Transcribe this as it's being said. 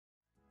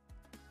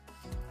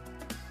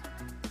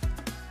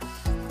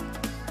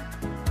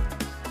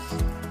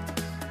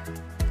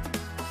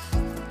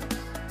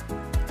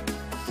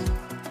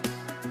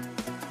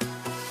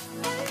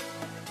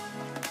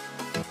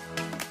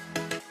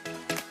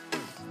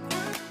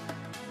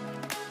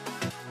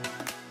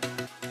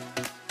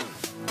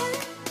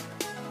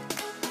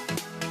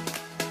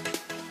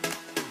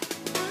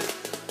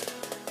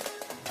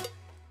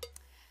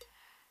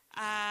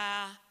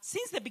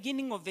the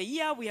beginning of the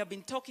year, we have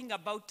been talking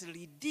about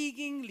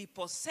redigging,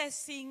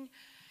 repossessing.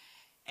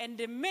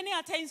 And many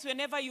a times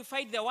whenever you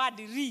find the word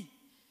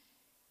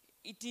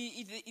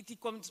it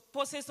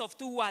composes of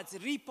two words: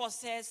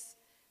 repossess,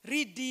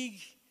 redig,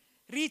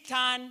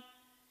 return,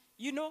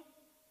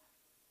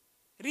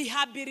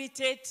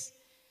 rehabilitate,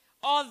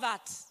 all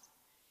that.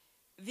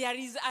 There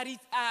is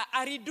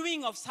a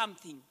redoing of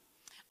something.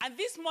 And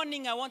this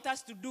morning I want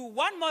us to do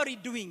one more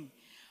redoing.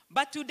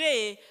 But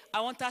today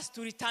I want us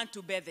to return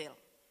to Bethel.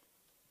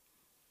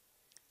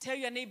 Tell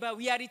your neighbor,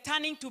 we are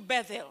returning to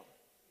Bethel.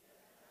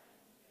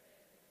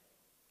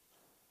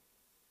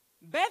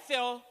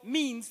 Bethel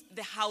means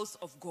the house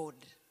of God.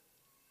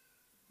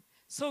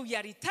 So we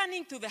are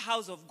returning to the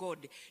house of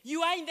God.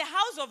 You are in the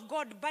house of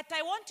God, but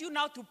I want you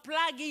now to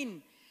plug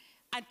in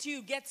until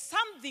you get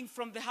something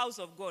from the house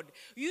of God.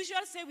 We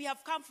usually say we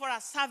have come for a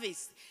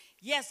service.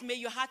 Yes, may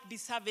your heart be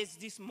serviced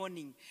this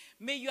morning.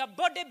 May your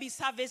body be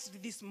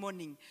serviced this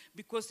morning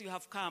because you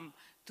have come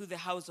to the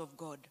house of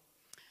God.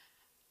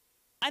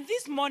 And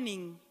this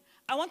morning,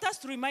 I want us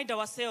to remind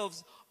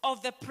ourselves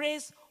of the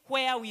place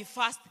where we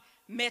first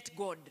met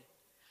God.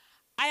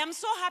 I am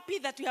so happy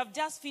that we have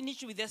just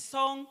finished with the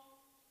song,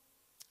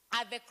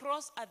 At the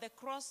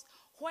cross,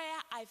 where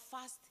I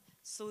first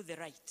saw the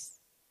light.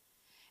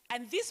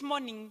 And this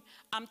morning,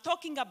 I'm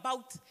talking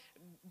about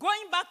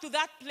going back to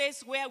that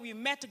place where we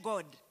met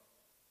God.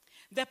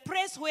 The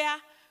place where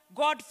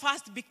God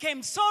first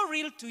became so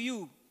real to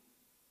you.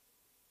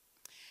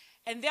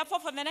 And therefore,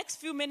 for the next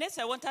few minutes,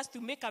 I want us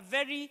to make a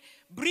very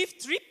brief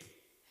trip.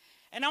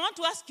 And I want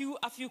to ask you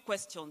a few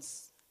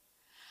questions.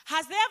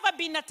 Has there ever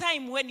been a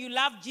time when you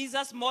loved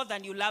Jesus more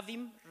than you love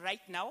him right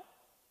now?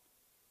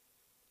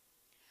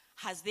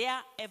 Has there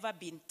ever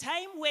been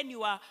time when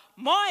you are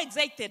more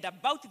excited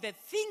about the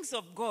things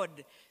of God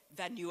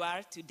than you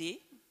are today?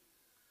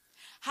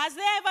 Has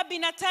there ever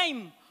been a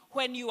time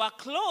when you are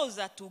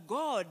closer to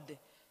God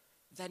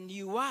than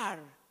you are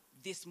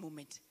this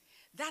moment?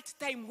 That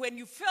time when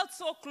you felt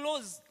so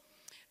close.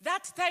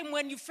 That time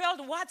when you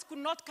felt words could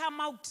not come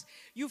out.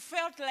 You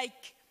felt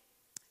like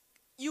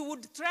you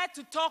would try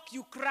to talk,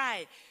 you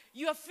cry.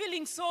 You are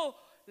feeling so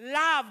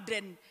loved,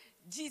 and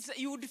Jesus,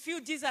 you would feel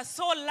Jesus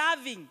so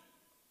loving.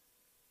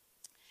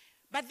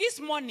 But this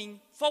morning,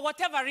 for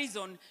whatever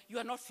reason, you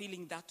are not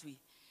feeling that way.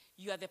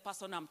 You are the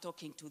person I'm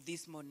talking to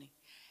this morning.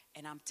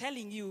 And I'm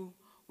telling you,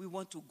 we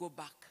want to go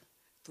back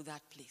to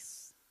that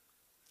place.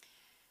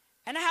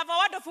 And I have a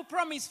wonderful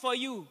promise for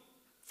you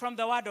from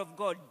the word of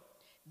God.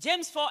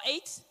 James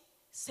 4:8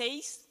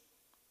 says,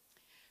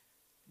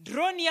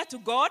 draw near to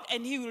God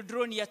and he will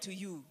draw near to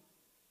you.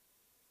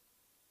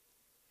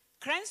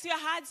 Cleanse your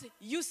hearts,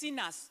 you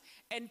sinners,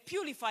 and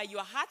purify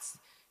your hearts,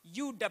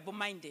 you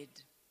double-minded.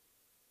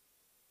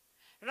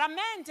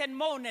 Lament and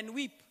mourn and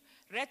weep.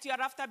 Let your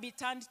laughter be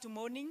turned to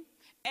mourning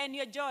and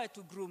your joy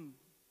to gloom.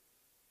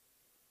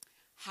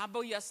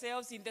 Humble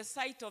yourselves in the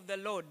sight of the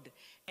Lord,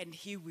 and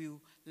he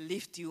will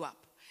lift you up.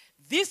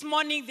 This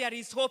morning, there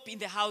is hope in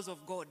the house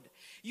of God.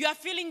 You are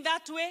feeling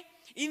that way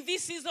in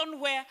this season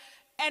where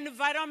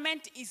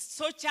environment is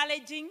so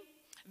challenging,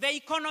 the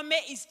economy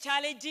is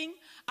challenging.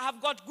 I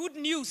have got good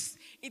news.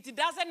 It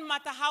doesn't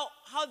matter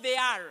how they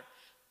are.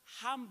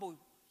 Humble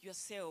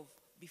yourself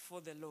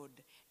before the Lord,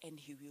 and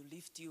he will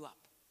lift you up.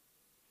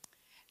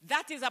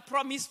 That is a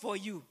promise for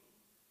you.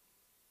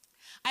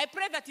 I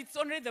pray that it's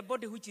only the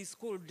body which is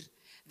cold.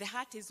 The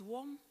heart is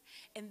warm,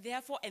 and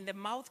the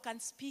mouth can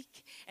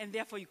speak, and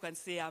therefore you can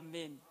say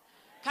amen.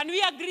 Can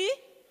we agree?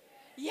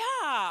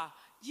 Yeah.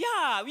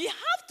 We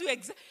have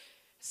to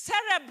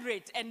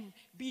celebrate and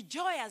be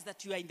joyous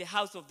that you are in the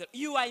house of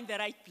you are in the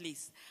right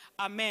place.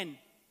 Amen.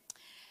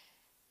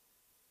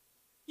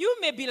 You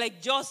may be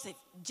like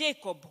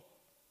Jacob.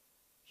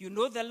 You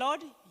know the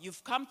Lord,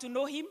 you've come to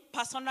know him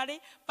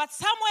personally, but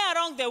somewhere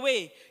along the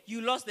way,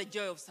 you lost the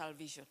joy of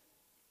salvation.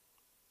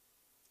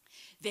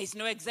 There is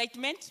no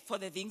excitement for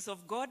the things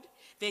of God.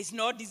 There is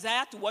no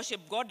desire to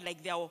worship God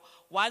like there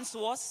once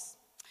was.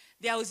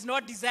 There is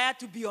no desire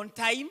to be on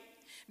time.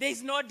 There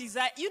is no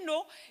desire,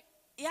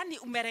 yani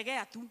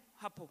umeregea tu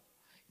hapo.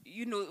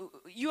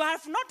 You are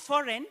not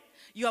foreign,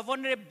 you have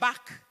only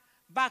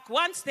back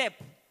one step,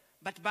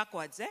 but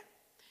backwards,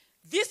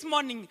 This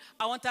morning,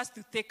 I want us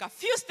to take a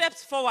few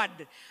steps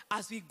forward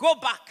as we go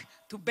back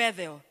to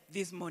Bethel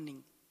this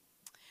morning.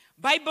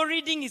 Bible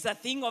reading is a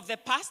thing of the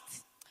past.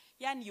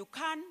 And you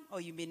can or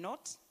you may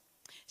not.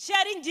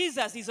 Sharing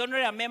Jesus is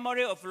only a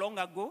memory of long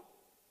ago.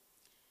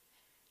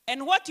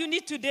 And what you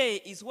need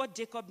today is what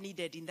Jacob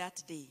needed in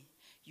that day.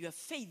 Your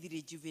faith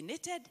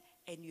rejuvenated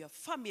and your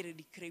family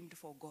reclaimed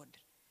for God.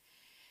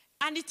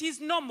 And it is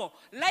normal.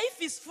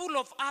 Life is full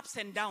of ups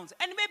and downs.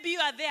 And maybe you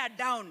are there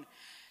down.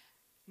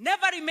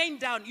 Never remain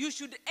down. You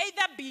should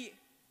either be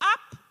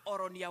up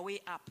or on your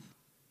way up.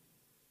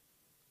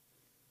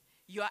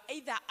 You are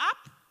either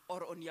up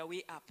or on your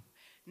way up.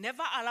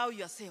 Never allow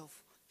yourself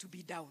to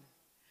be down.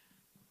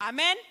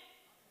 Amen?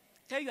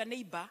 Tell your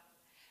neighbor,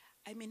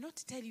 I may not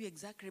tell you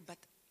exactly, but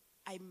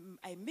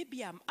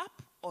maybe I'm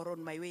up or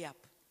on my way up.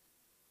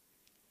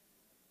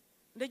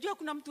 Unajua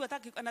kuna mtu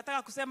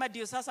anataka kusema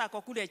ndio sasa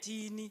ako kule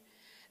chini.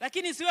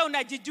 Lakini siwe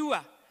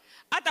unajijua.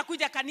 Hata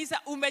kuja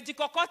kanisa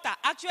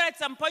umejikokota. Actually at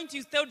some point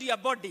you told your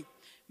body,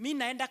 mimi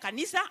naenda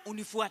kanisa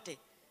unifuate.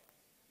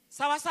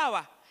 Sawa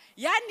sawa.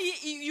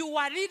 Yani you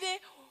were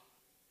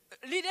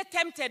really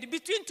tempted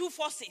between two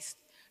forces.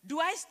 Do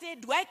I stay?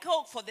 Do I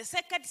go for the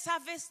second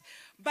service?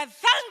 But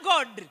thank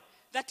God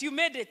that you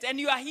made it and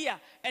you are here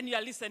and you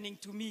are listening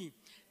to me.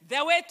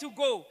 The way to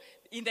go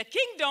in the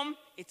kingdom,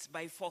 it's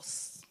by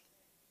force.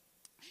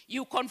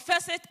 You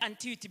confess it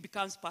until it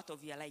becomes part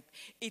of your life.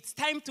 It's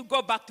time to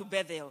go back to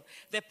Bethel,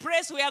 the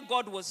place where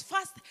God was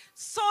first,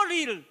 so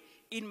real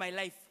in my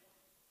life.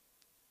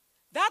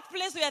 That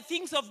place where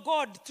things of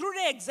God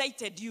truly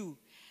excited you.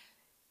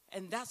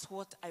 And that's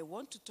what I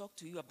want to talk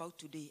to you about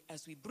today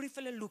as we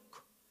briefly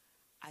look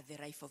at the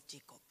life of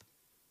Jacob.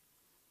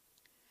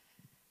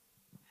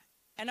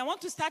 And I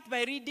want to start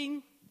by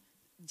reading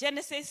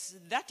Genesis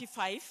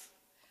 35,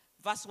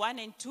 verse 1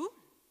 and 2.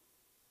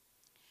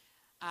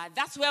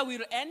 That's where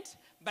we'll end,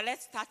 but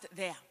let's start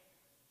there.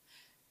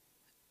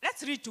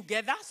 Let's read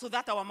together so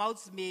that our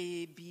mouths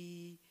may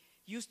be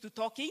used to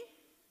talking.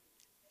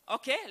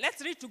 Okay,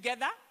 let's read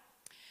together.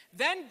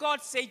 Then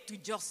God said to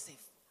Joseph,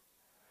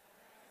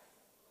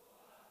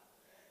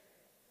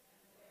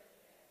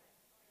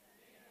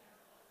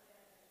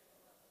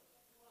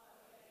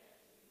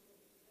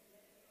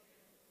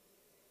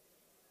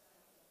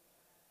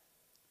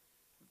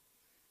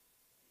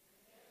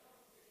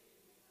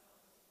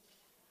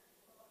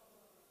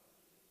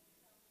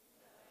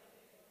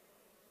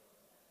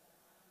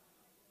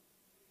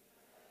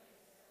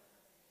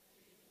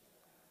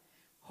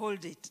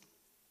 hold it.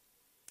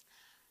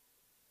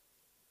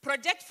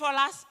 Project for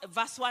us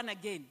verse 1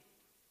 again.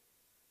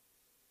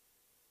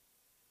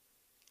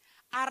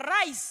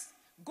 Arise,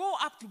 go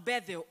up to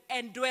Bethel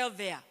and dwell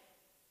there.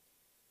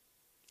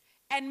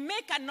 And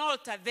make an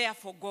altar there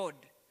for God,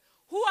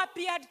 who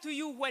appeared to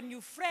you when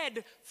you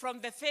fled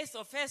from the face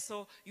of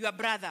Esau, your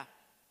brother.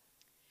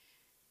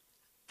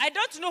 I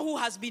don't know who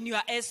has been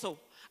your Esau.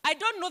 I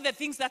don't know the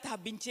things that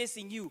have been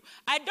chasing you.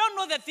 I don't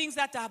know the things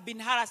that have been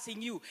harassing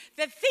you.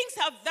 The things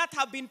that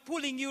have been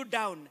pulling you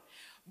down.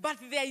 But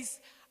there is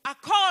a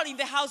call in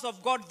the house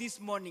of God this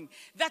morning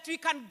that we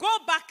can go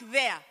back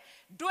there,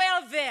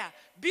 dwell there,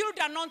 build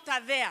an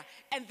altar there,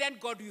 and then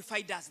God will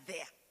find us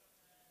there.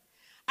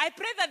 I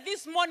pray that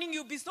this morning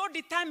you'll be so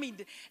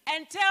determined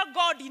and tell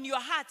God in your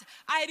heart,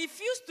 I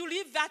refuse to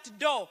leave that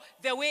door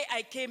the way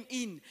I came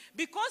in.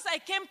 Because I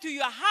came to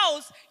your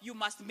house, you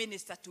must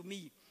minister to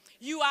me.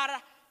 You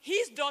are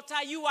his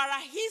daughter, you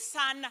are his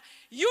son,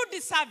 you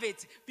deserve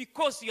it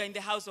because you are in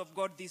the house of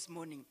God this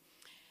morning.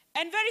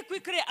 And very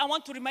quickly, I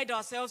want to remind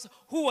ourselves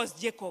who was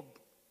Jacob.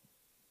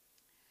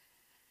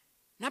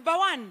 Number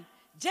one,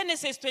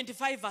 Genesis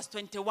 25 verse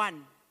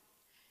 21.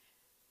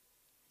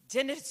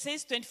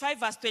 Genesis 25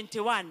 verse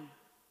 21.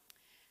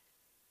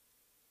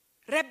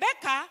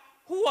 Rebecca,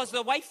 who was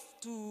the wife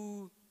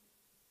to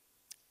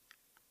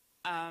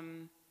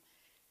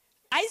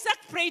Isaac,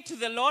 prayed to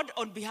the Lord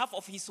on behalf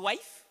of his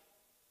wife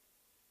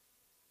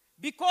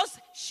because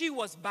she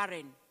was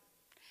barren.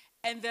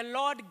 And the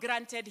Lord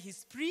granted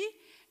his plea,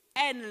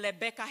 and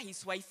Rebecca,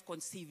 his wife,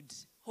 conceived.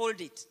 Hold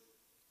it.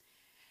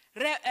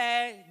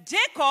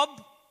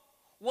 Jacob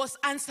was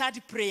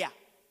answered prayer.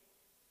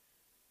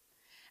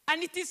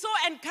 And it is so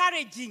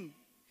encouraging.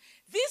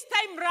 This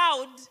time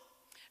round,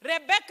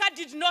 Rebecca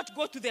did not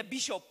go to the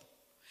bishop.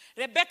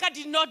 Rebecca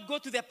did not go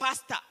to the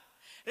pastor.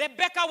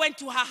 Rebecca went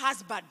to her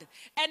husband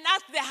and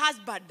asked the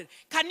husband,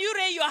 can you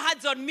lay your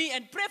hands on me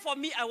and pray for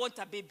me? I want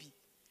a baby.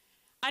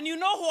 And you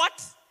know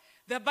what?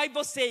 The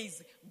Bible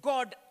says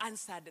God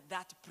answered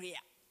that prayer.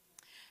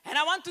 And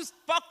I want to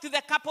talk to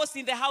the couples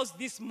in the house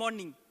this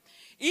morning.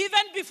 Even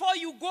before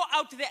you go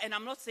out there, and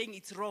I'm not saying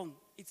it's wrong,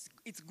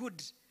 it's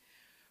good.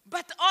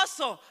 But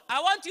also,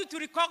 I want you to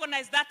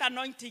recognize that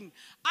anointing.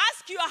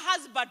 Ask your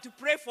husband to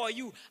pray for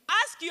you.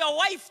 Ask your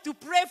wife to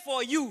pray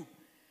for you.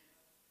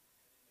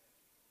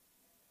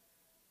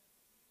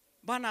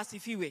 Bwana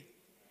asifiwe.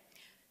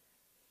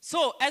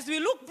 So, as we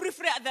look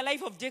briefly at the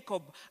life of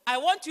Jacob, I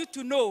want you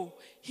to know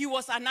he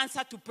was an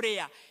answer to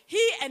prayer.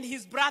 He and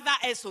his brother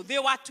Esau, they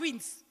were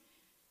twins.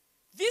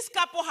 This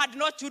couple had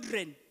no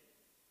children.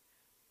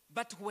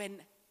 But when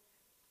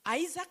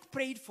Isaac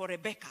prayed for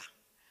Rebekah,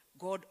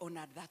 God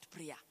honored that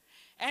prayer.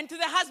 And to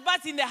the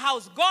husbands in the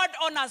house, God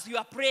honors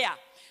your prayer.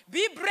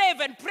 Be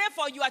brave and pray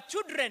for your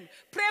children.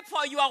 Pray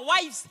for your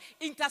wives.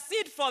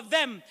 Intercede for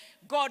them.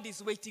 God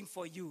is waiting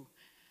for you.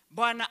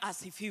 Bwana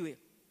asifiwe.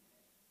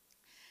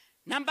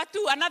 Number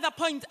two, another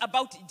point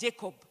about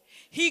Jacob.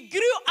 He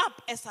grew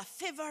up as a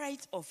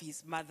favorite of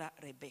his mother,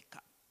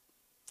 Rebekah.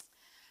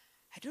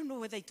 I don't know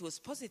whether it was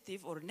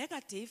positive or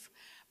negative,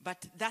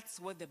 but that's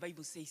what the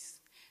Bible says.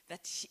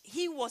 That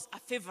he was a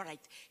favorite.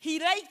 He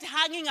liked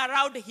hanging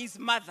around his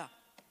mother.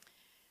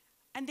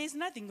 And there's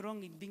nothing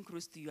wrong in being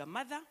close to your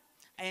mother.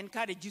 I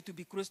encourage you to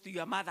be close to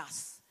your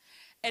mothers.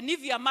 And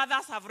if your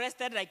mothers have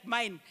rested like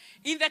mine,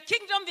 in the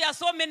kingdom there are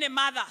so many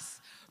mothers.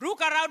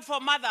 Look around for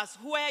mothers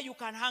where you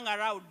can hang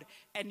around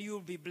and you'll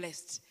be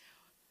blessed.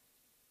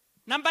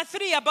 Number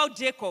 3, about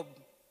Jacob.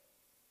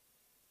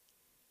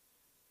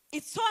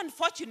 It's so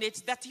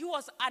unfortunate that he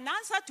was an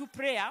answer to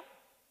prayer.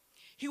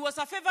 He was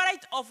a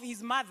favorite of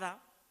his mother.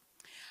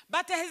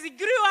 But as he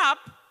grew up,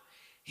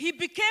 he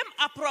became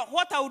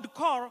what I would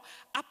call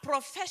a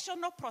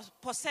professional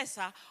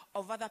possessor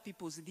of other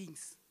people's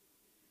things.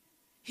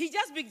 He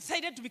just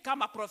decided to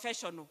become a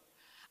professional.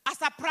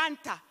 As a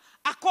planter,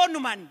 a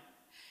conman,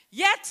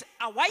 yet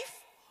a wife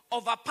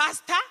of a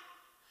pastor,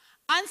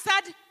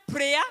 answered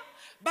prayer.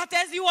 But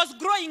as he was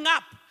growing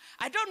up,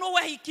 I don't know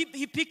where he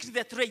picked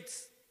the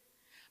traits.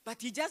 But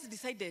he just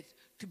decided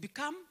to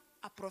become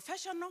a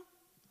professional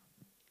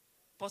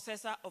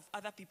possessor of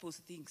other people's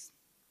things.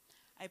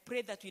 I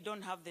pray that we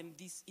don't have them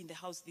in the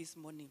house this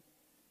morning.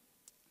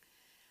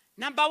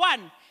 Number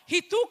 1,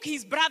 he took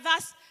his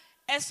brother's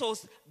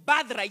Esau's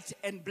birthright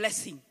and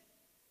blessing.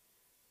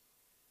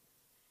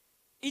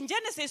 In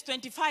Genesis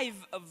 25,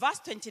 verse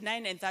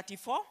 29 and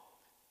 34,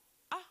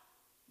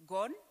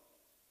 gone.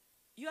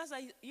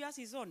 Yours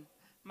is on.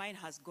 Mine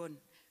has gone,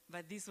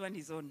 but this one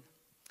is on.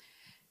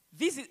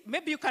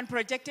 Maybe you can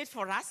project it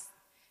for us.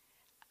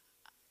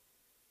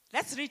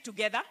 Let's read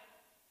together.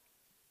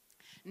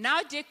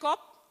 Now Jacob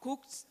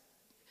cooked.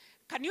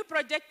 Can you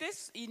project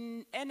this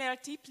in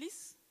NLT,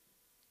 please?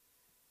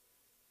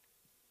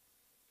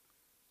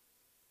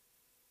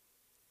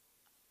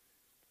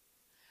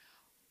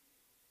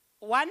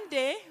 One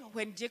day,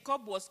 when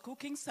Jacob was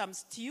cooking some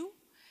stew,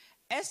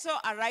 Esau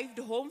arrived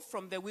home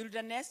from the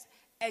wilderness,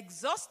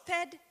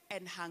 exhausted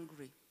and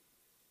hungry.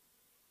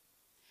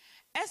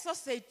 Esau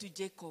said to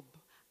Jacob,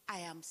 I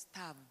am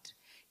starved.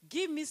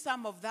 Give me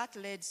some of that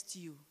red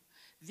stew.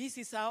 This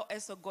is how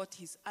Esau got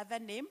his other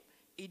name,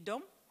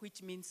 Edom,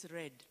 which means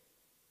red.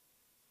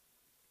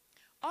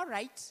 All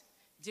right,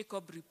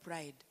 Jacob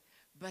replied,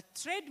 but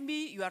trade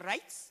me your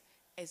rights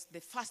as the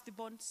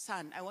firstborn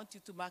son. I want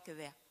you to mark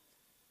there.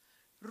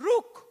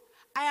 Look,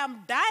 I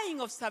am dying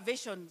of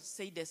starvation,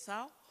 said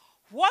Esau.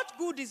 What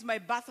good is my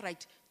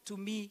birthright to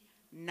me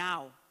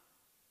now?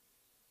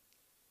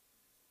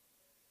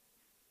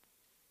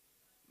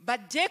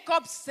 But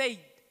Jacob said,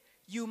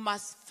 you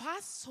must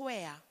first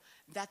swear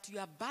that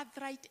your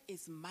birthright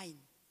is mine.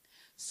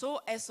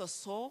 So Esau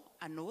swore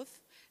an oath,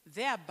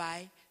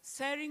 thereby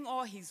selling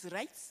all his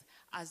rights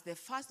as the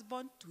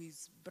firstborn to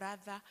his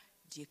brother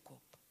Jacob.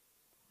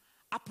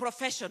 A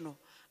professional,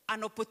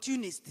 an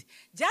opportunist.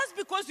 Just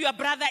because your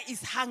brother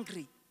is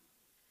hungry,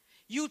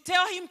 you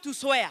tell him to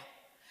swear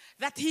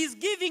that he is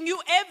giving you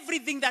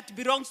everything that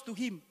belongs to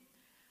him.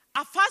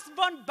 A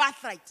firstborn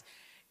birthright.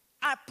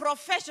 A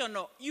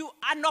professional,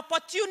 an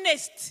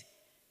opportunist.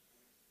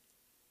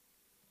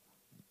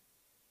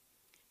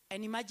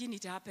 And imagine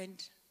it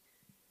happened.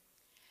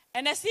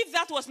 And as if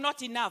that was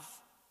not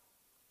enough.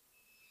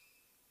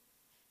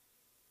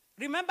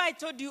 Remember I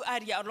told you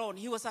earlier on,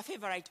 he was a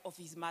favorite of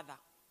his mother.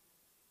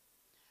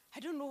 I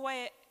don't know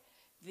why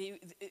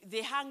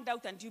they hung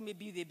out until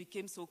maybe they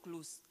became so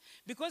close.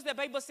 Because the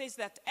Bible says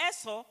that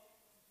Esau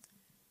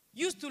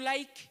used to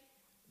like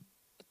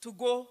to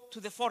go to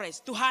the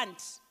forest, to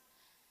hunt.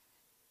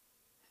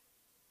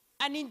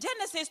 And in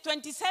Genesis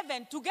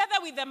 27, together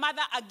with the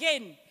mother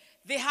again,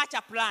 they hatch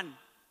a plan.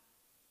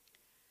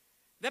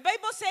 The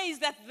Bible says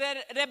that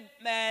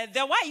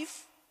the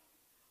wife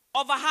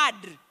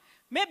overheard.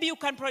 Maybe you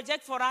can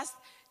project for us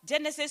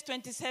Genesis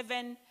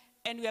 27,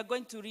 and we are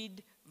going to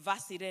read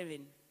verse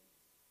 11.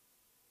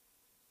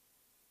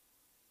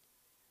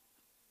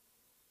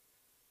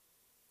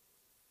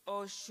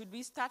 Or should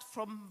we start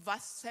from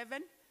verse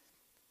 7?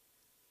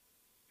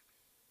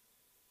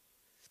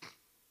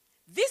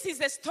 This is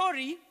a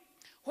story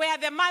where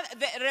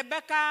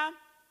Rebecca,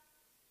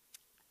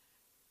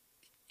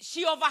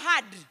 she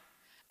overheard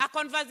a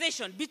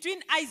conversation between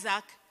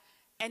Isaac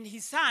and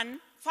his son,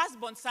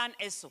 firstborn son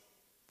Esau,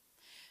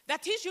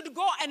 that he should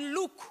go and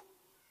look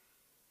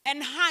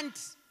and hunt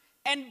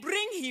and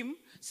bring him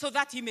so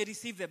that he may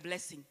receive the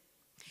blessing.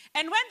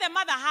 And when the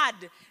mother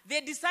heard,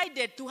 they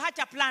decided to hatch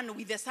a plan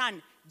with the son,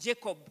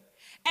 Jacob.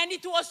 And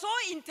it was so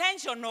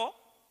intentional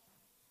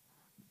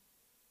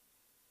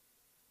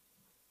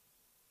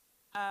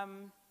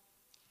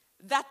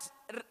that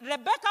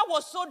Rebecca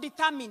was so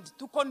determined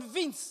to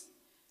convince.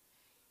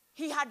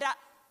 He had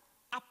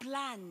a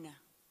plan.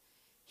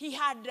 He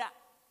had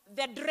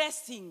the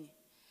dressing.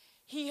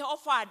 She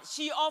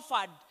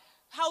offered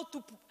how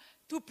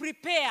to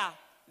prepare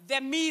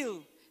the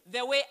meal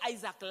the way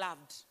Isaac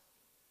loved.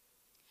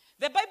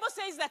 The Bible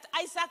says that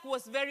Isaac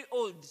was very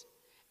old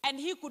and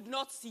he could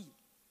not see.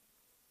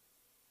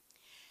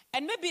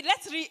 And maybe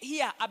let's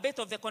hear a bit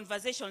of the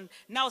conversation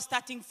now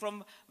starting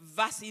from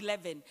verse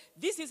 11.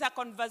 This is a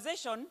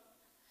conversation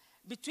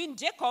between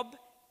Jacob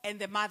and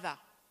the mother.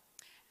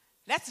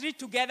 Let's read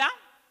together.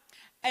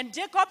 And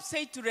Jacob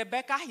said to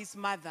Rebekah, his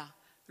mother,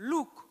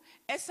 look,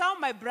 Esau,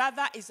 my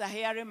brother, is a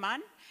hairy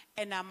man,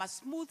 and I'm a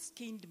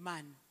smooth-skinned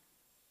man.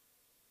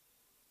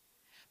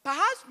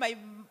 Perhaps my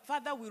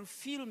father will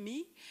feel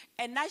me,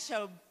 and I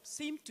shall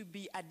seem to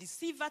be a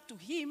deceiver to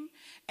him,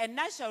 and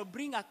I shall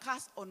bring a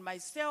curse on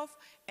myself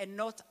and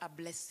not a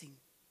blessing.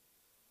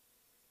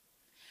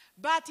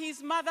 But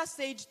his mother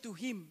said to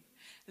him,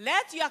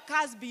 let your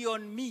curse be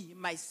on me,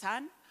 my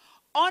son.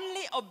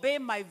 Only obey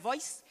my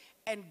voice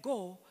and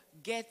go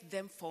get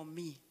them for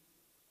me.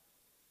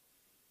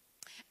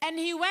 And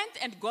he went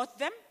and got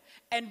them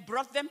and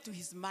brought them to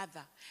his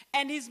mother.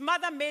 And his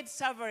mother made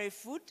savory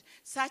food,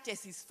 such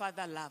as his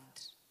father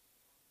loved.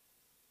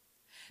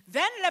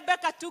 Then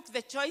Rebekah took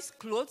the choice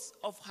clothes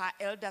of her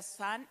elder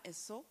son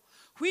Esau,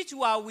 which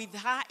were with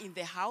her in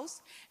the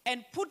house,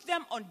 and put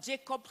them on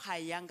Jacob, her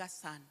younger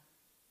son.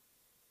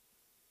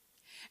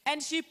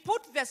 And she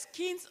put the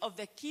skins of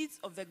the kids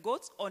of the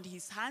goats on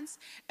his hands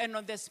and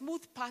on the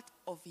smooth part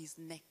of his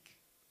neck.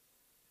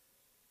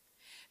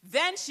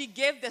 Then she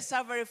gave the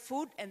savory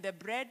food and the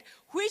bread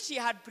which she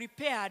had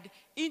prepared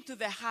into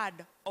the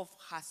hand of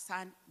her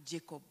son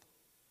Jacob.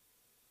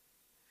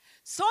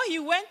 So he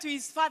went to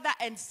his father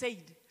and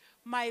said,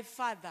 my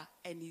father.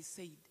 And he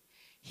said,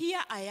 here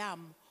I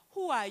am.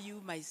 Who are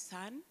you, my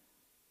son?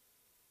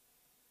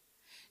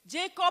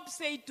 Jacob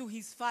said to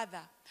his father,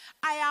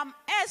 I am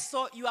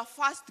Esau, your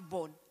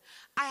firstborn.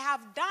 I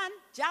have done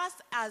just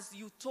as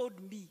you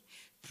told me.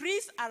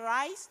 Please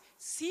arise,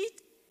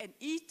 sit and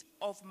eat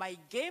of my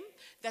game,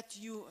 that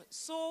you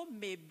so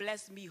may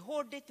bless me.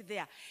 Hold it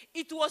there.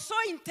 It was so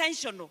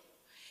intentional.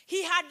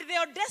 He had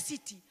the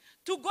audacity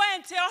to go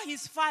and tell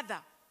his father,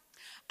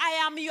 I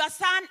am your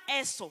son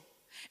Esau.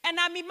 And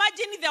I'm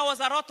imagining there was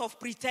a lot of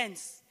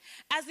pretense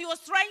as he was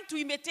trying to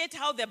imitate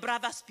how the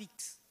brother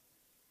speaks.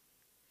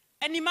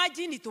 And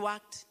imagine it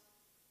worked.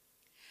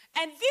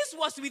 And this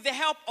was with the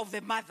help of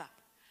the mother.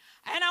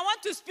 And I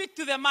want to speak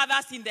to the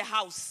mothers in the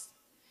house.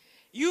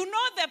 You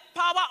know the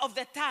power of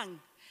the tongue.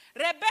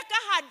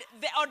 Rebekah had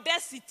the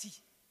audacity.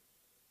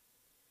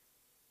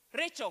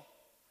 Rachel,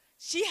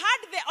 she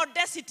had the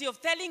audacity of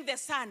telling the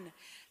son,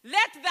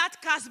 let that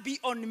curse be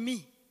on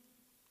me.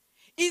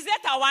 Is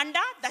it a wonder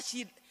that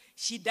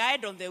she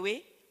died on the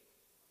way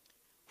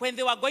when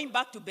they were going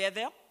back to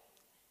Bethel?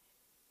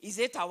 Is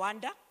it a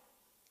wonder?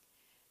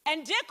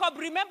 And Jacob,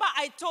 remember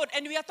I told,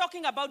 and we are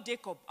talking about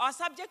Jacob. Our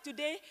subject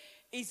today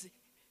is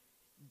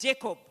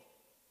Jacob.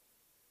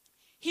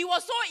 He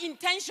was so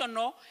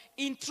intentional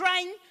in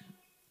trying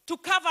to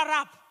cover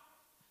up.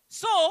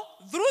 So,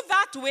 through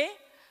that way,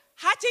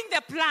 hatching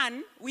the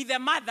plan with the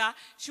mother,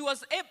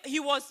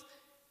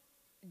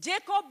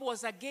 Jacob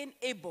was again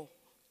able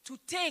to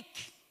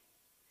take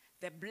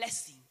the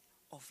blessing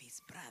of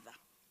his brother.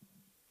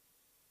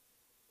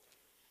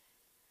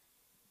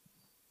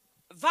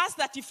 Verse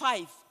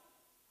 35.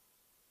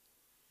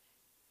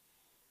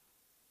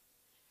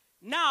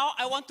 Now,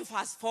 I want to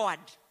fast forward.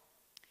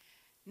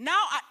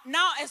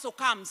 Now Esau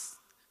comes,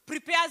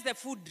 prepares the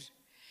food,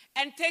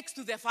 and takes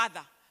to the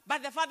father.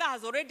 But the father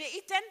has already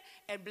eaten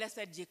and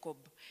blessed Jacob.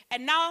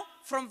 And now,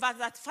 from verse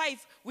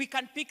 35, we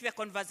can pick the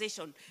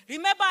conversation.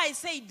 Remember I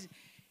said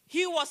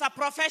he was a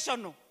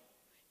professional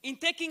in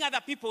taking other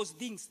people's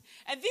things.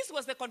 And this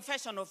was the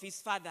confession of his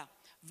father.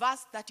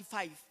 Verse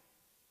 35.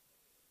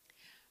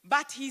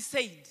 But he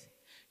said,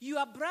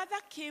 your brother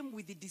came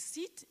with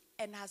deceit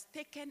and has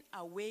taken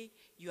away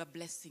your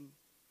blessing.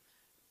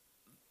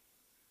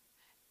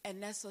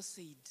 And Esau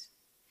said,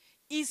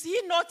 is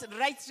he not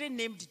rightly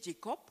named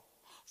Jacob?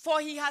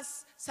 For he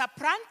has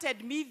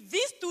supplanted me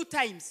these 2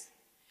 times.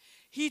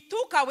 He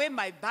took away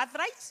my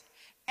birthright,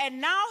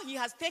 and now he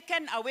has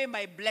taken away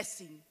my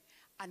blessing.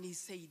 And he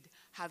said,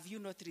 have you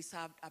not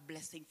reserved a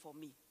blessing for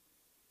me?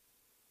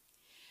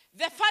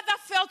 The father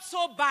felt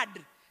so bad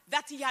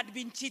that he had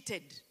been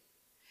cheated.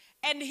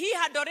 And he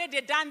had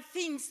already done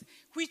things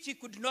which he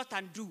could not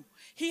undo.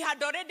 He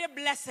had already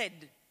blessed.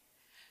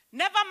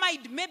 Never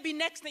mind, maybe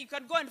next time you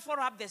can go and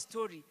follow up the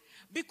story.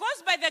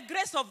 Because by the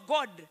grace of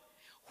God,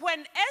 when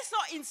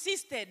Esau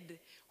insisted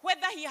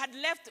whether he had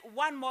left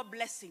one more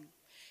blessing,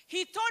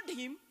 he told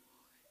him,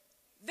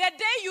 the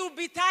day you'll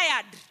be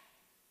tired,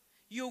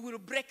 you will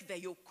break the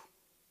yoke.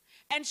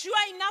 And sure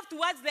enough,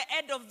 towards the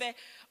end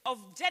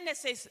of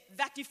Genesis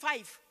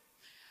 35,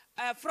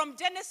 from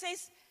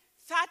Genesis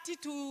 30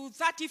 to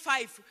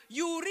 35,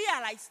 you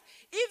realize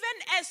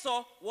even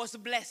Esau was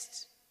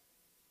blessed.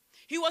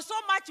 He was so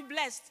much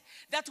blessed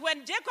that when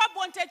Jacob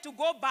wanted to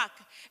go back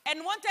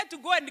and wanted to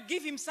go and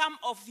give him some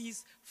of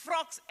his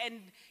flocks and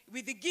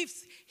with the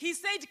gifts, he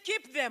said,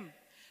 keep them.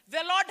 The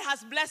Lord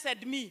has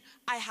blessed me.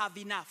 I have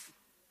enough.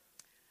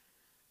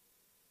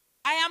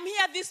 I am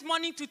here this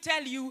morning to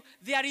tell you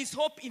there is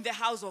hope in the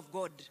house of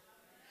God.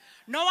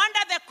 No wonder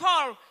the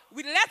call,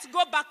 let's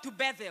go back to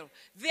Bethel.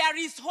 There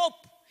is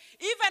hope.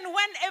 Even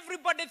when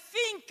everybody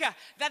think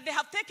that they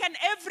have taken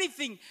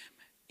everything.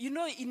 You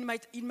know, in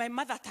my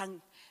mother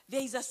tongue,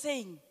 there is a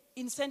saying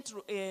in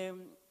central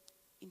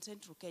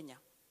Kenya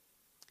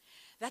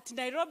that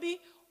Nairobi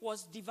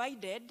was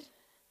divided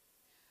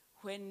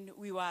when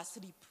we were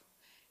asleep.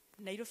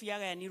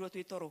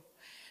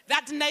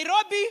 That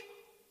Nairobi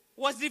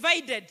was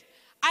divided.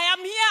 I am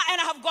here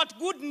and I have got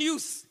good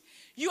news.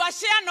 Your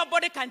share,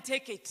 nobody can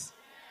take it.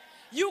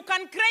 You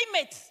can claim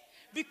it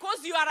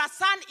because you are a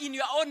son in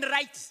your own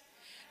right.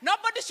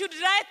 Nobody should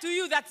lie to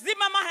you that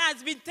Zimmerman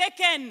has been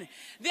taken.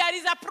 There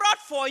is a plot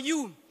for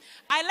you.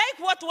 I like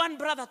what one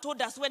brother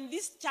told us when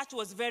this church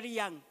was very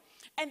young.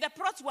 And the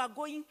plots were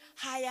going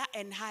higher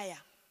and higher.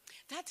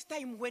 That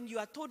time when you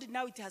are told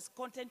now it has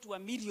content to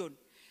 1 million,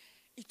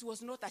 it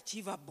was not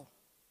achievable.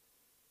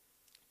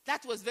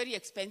 That was very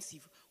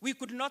expensive. We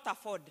could not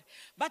afford.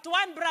 But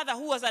one brother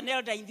who was an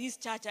elder in this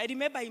church, I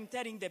remember him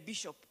telling the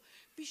bishop,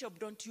 Bishop,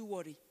 don't you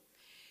worry.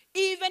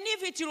 Even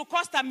if it will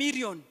cost 1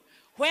 million,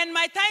 when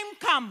my time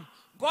comes,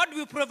 God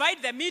will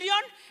provide the 1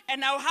 million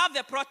and I'll have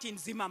the plot in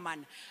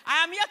Zimmerman.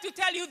 I am here to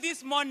tell you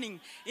this morning,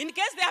 in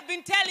case they have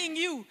been telling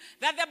you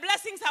that the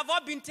blessings have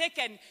all been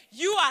taken,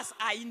 yours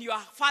are in your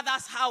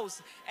father's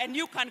house and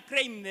you can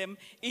claim them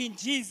in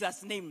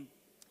Jesus' name.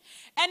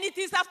 And it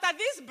is after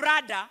this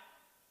brother,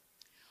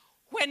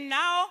 when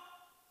now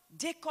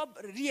Jacob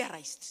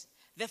realized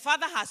the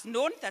father has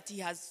known that he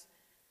has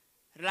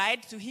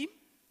lied to him.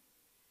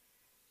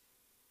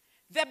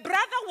 The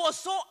brother was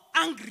so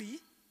angry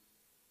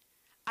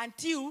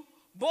until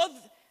both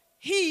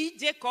he,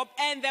 Jacob,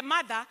 and the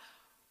mother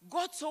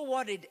got so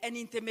worried and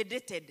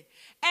intimidated.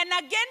 And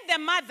again, the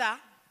mother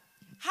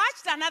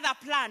hatched another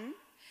plan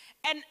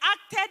and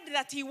acted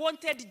that he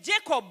wanted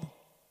Jacob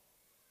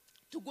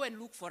to go and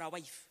look for a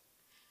wife.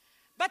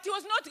 But he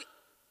was not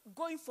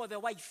going for the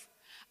wife.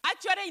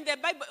 Actually, in the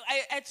Bible,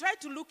 I tried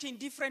to look in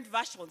different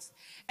versions.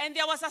 And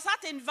there was a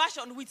certain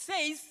version which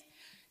says,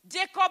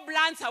 Jacob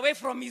runs away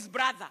from his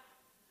brother.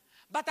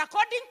 But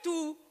according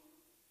to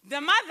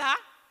the mother,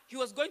 he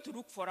was going to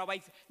look for a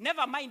wife.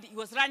 Never mind, he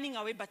was running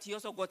away, but he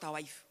also got a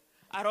wife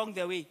along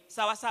the way.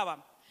 Sawa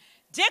sawa.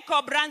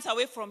 Jacob runs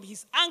away from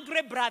his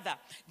angry brother.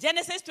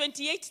 Genesis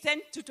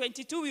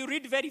 28:10-22, we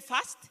read very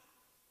fast.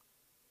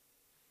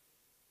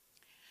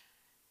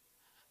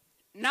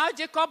 Now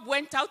Jacob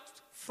went out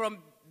from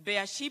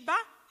Beersheba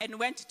and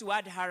went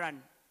toward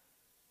Haran.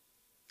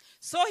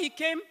 So he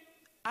came.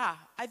 I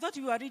thought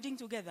we were reading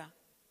together.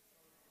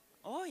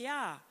 Oh,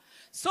 yeah.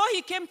 So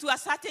he came to a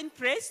certain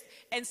place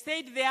and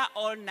stayed there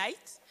all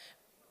night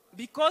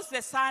because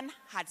the sun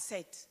had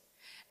set.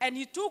 And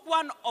he took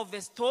one of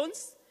the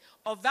stones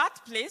of that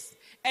place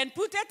and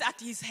put it at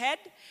his head,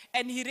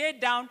 and he lay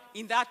down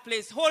in that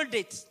place. Hold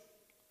it.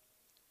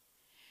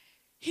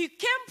 He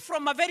came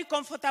from a very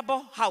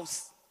comfortable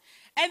house.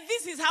 And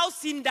this is how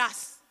sin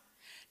does.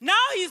 Now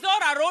he's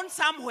all alone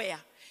somewhere.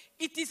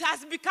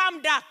 Has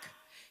become dark.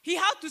 He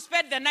had to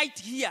spend the night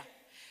here.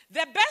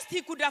 The best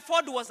he could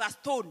afford was a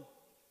stone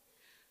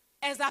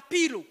as a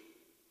pillow.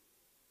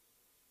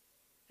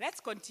 Let's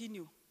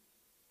continue.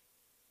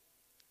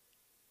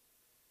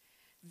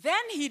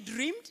 Then he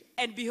dreamed,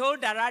 and behold,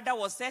 a ladder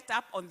was set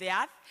up on the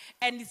earth,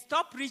 and its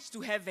top reached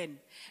to heaven.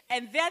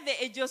 And there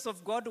the angels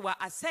of God were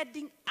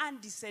ascending and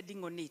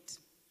descending on it.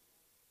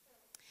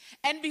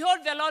 And behold,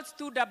 the Lord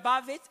stood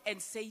above it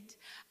and said,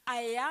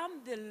 I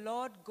am the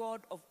Lord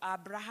God of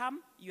Abraham,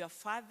 your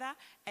father,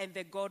 and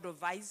the God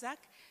of Isaac.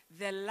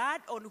 The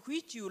land on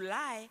which you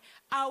lie,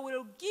 I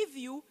will give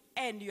you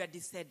and your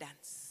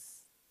descendants.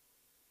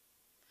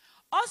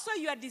 Also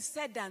your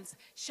descendants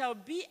shall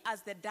be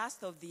as the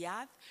dust of the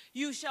earth.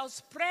 You shall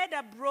spread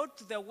abroad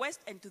to the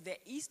west and to the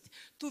east,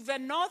 to the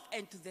north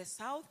and to the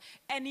south.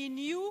 And in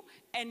you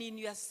and in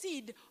your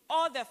seed,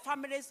 all the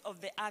families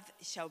of the earth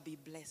shall be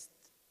blessed.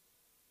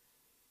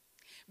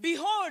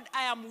 Behold,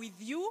 I am with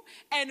you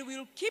and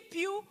will keep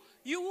you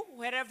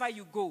wherever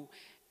you go,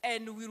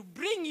 and will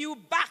bring you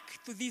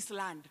back to this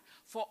land.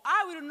 For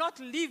I will not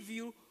leave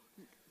you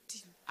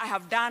till I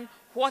have done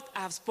what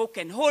I have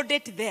spoken. Hold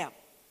it there.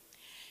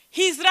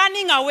 He's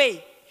running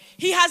away.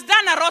 He has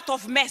done a lot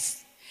of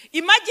mess.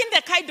 Imagine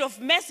the kind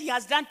of mess he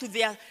has done to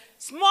their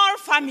small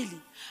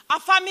family, a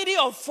family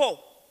of 4.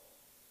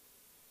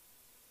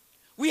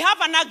 We have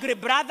an angry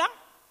brother,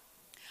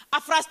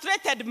 a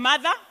frustrated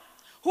mother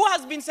who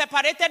has been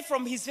separated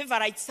from his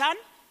favorite son,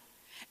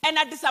 and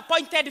a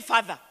disappointed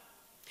father.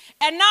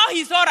 And now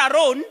he's all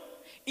alone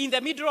in the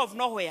middle of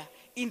nowhere,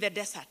 in the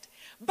desert.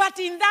 But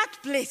in that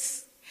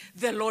place,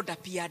 the Lord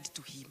appeared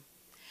to him.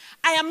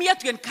 I am here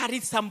to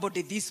encourage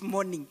somebody this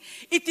morning.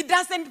 It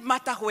doesn't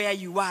matter where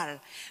you are.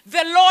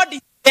 The Lord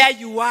is where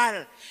you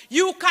are.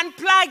 You can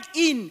plug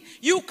in.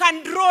 You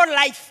can draw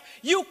life.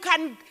 You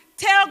can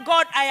tell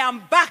God, I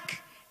am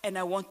back and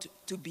I want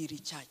to be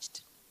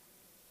recharged.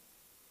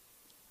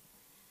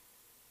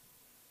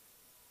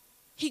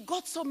 He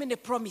got so many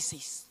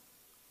promises.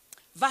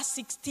 Verse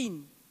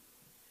 16.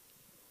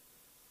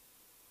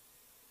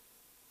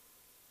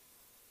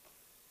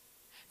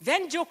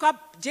 Then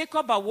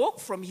Jacob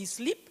awoke from his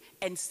sleep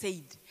and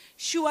said,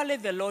 surely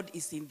the Lord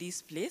is in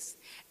this place,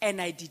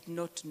 and I did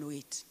not know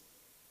it.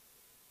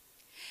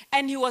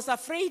 And he was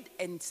afraid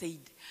and said,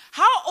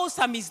 how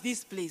awesome is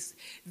this place?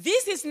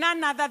 This is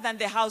none other than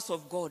the house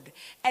of God,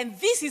 and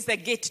this is the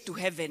gate to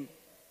heaven.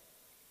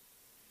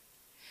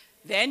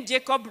 Then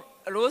Jacob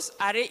rose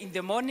early in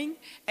the morning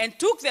and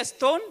took the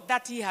stone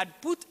that he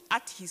had put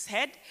at his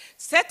head,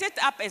 set it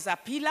up as a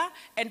pillar,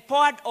 and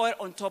poured oil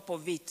on top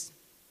of it.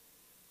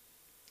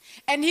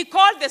 And he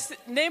called the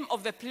name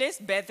of the place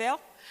Bethel,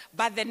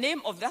 but the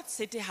name of that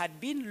city had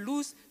been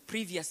Luz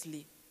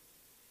previously.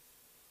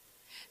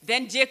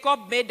 Then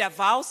Jacob made a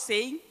vow,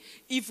 saying,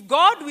 if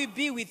God will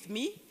be with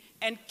me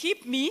and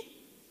keep me,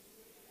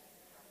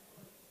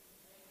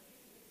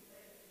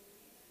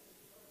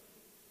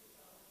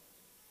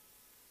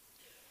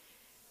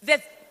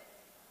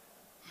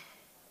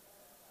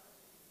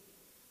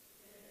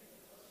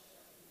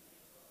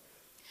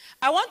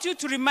 I want you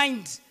to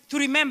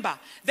remember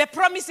the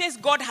promises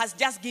God has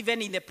just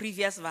given in the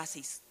previous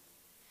verses.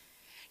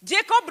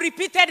 Jacob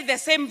repeated the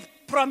same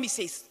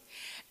promises.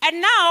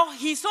 And now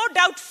he's so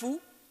doubtful,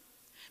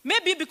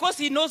 maybe because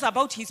he knows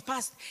about his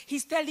past.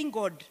 He's telling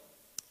God,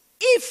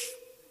 if,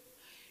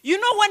 you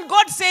know when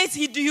God says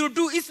you'll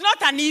do, it's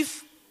not an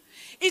if.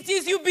 It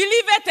is you believe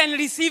it and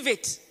receive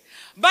it.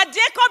 But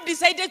Jacob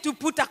decided to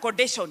put a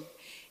condition.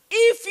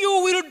 If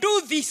you will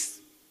do this,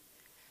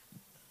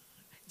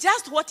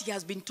 just what he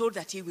has been told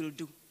that he will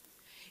do.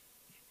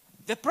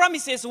 The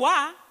promises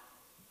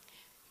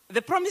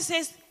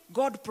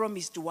God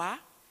promised were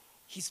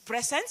his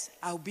presence,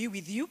 I'll be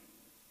with you,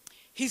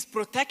 his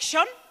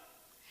protection,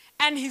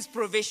 and his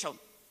provision.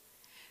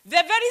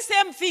 The very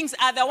same things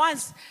are the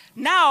ones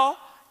now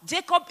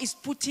Jacob is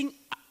putting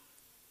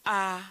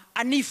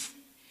an if.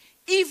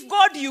 If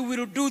God, you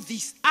will do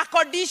this, a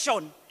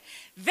condition,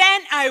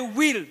 then I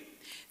will.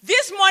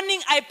 This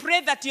morning, I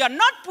pray that you are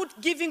not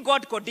giving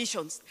God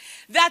conditions.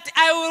 That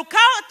I will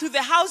come to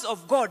the house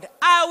of God.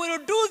 I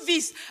will do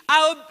this.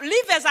 I will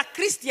live as a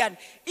Christian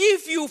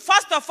if you,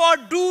 first of all,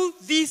 do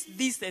this,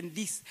 this, and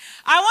this.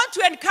 I want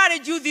to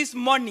encourage you this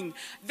morning.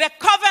 The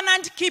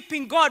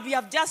covenant-keeping God, we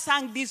have just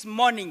sung this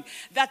morning,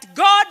 that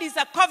God is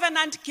a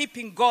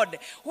covenant-keeping God.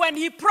 When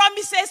he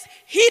promises,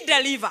 he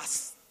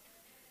delivers.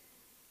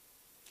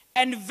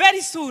 And very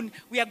soon,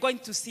 we are going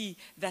to see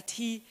that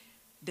he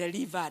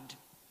delivered.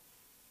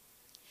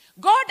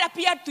 God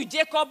appeared to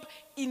Jacob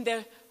in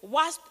the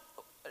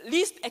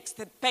least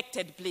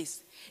expected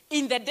place,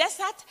 in the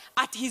desert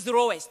at his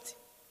lowest.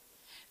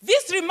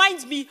 This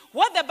reminds me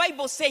what the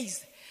Bible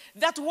says,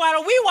 that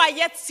while we were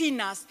yet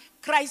sinners,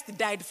 Christ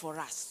died for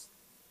us.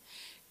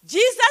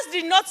 Jesus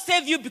did not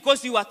save you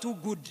because you are too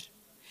good.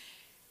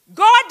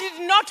 God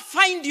did not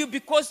find you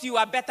because you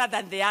are better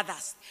than the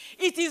others.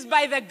 It is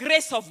by the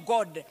grace of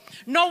God.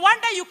 No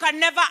wonder you can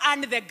never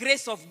earn the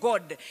grace of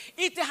God.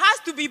 It has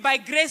to be by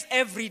grace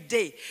every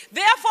day.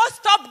 Therefore,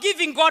 stop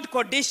giving God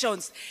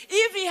conditions.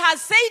 If he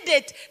has said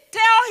it,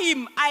 tell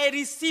him, I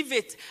receive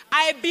it.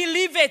 I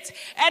believe it.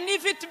 And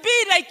if it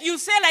be like you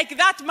say, like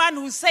that man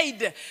who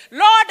said,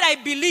 Lord, I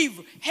believe,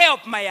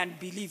 help my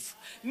unbelief.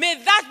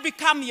 May that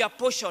become your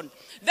portion.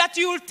 That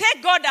you will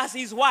take God as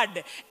his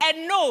word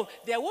and know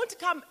there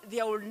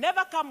will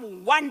never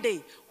come one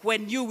day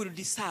when you will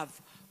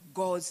deserve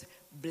God's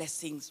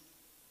blessings.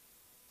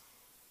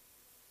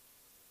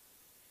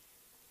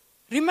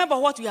 Remember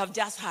what we have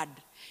just heard.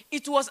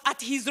 It was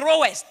at his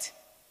lowest.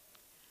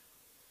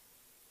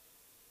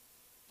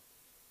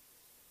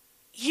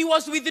 He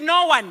was with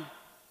no one.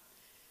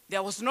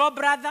 There was no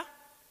brother.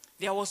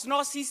 There was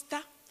no sister.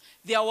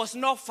 There was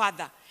no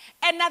father.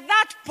 And at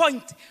that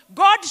point,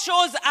 God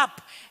shows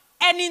up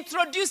and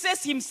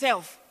introduces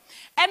himself.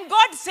 And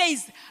God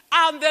says,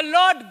 I'm the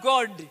Lord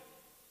God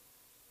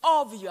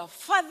of your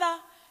father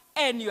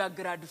and your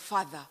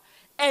grandfather,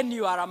 and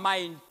you are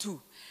mine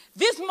too.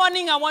 This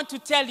morning I want to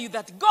tell you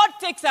that God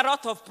takes a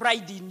lot of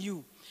pride in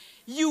you.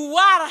 You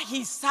are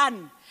his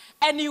son,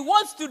 and he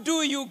wants to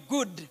do you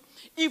good,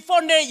 if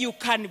only you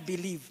can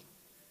believe.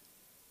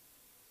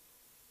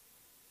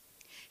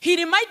 He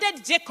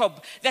reminded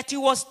Jacob that he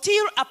was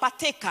still a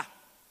partaker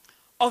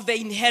of the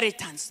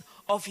inheritance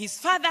of his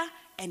father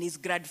and his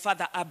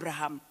grandfather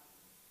Abraham.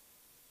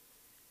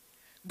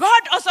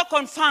 God also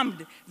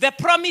confirmed the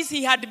promise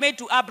he had made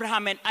to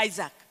Abraham and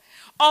Isaac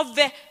of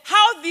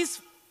how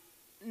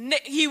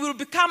he will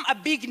become a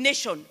big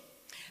nation,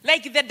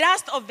 like the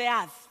dust of the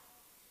earth.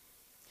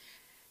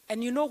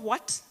 And you know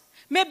what?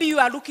 Maybe you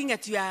are looking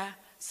at your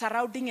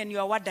surrounding and you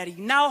are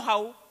wondering, now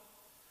how?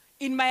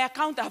 In my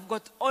account, I've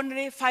got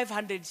only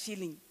 500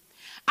 shillings.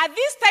 At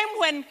this time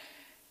when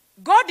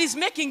God is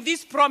making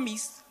this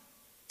promise,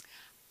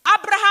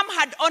 Abraham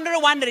had only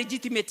one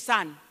legitimate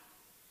son.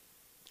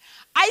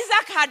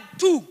 Isaac had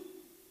two.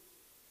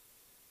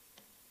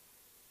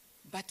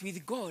 But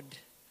with God,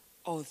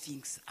 all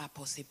things are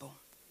possible.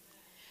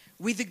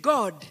 With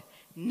God,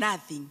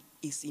 nothing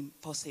is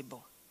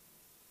impossible.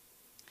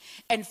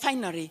 And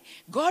finally,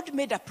 God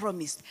made a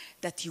promise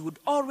that he would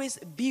always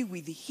be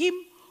with him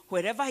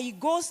wherever he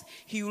goes.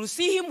 He will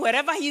see him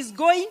wherever he is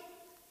going.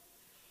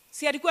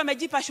 Si alikuwa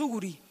amejipa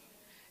shughuli.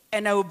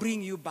 And I will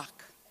bring you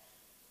back.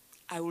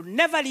 I will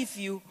never leave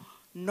you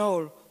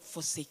nor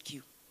forsake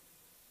you.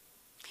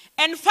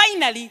 And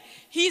finally,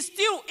 he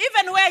still,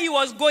 even where he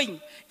was going,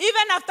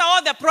 even after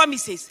all the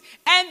promises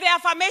and the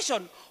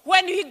affirmation,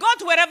 when he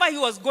got wherever he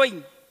was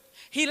going,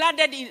 he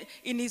landed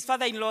in his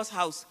father-in-law's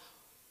house,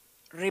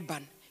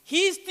 Laban.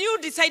 He still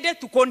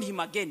decided to con him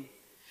again.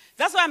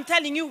 That's why I'm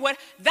telling you,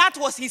 that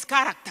was his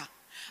character.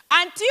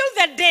 Until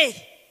the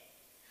day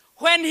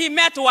when he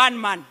met one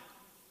man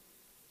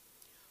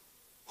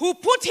who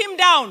put him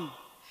down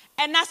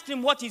and asked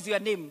him, what is your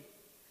name?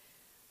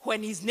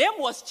 When his name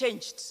was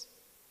changed,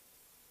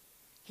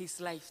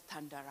 his life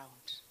turned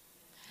around.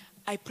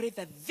 I pray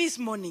that this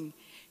morning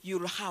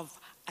you'll have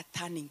a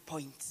turning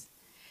point.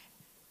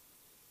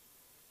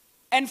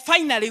 And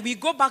finally, we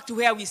go back to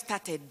where we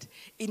started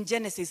in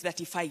Genesis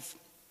 35.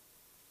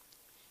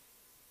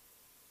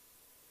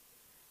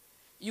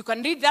 You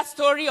can read that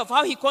story of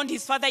how he conned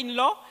his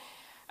father-in-law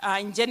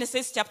in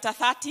Genesis chapter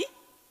 30,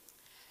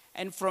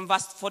 and from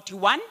verse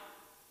 41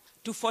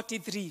 to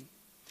 43.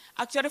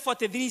 Actually,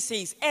 43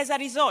 says, as a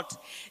result,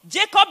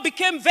 Jacob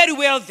became very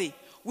wealthy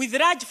with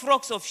large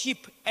flocks of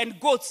sheep and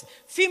goats,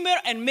 female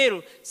and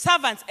male,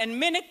 servants and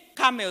many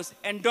camels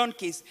and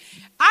donkeys.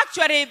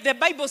 Actually, the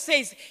Bible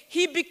says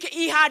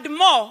he had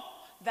more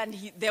than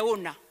the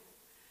owner.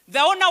 The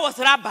owner was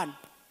Laban.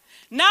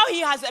 Now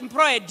he has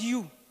employed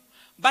you,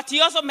 but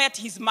he also met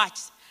his match.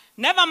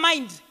 Never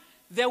mind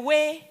the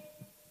way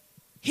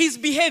his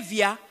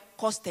behavior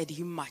costed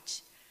him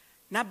much.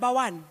 Number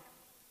one,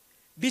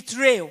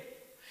 betrayal.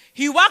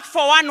 He worked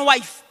for one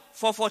wife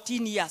for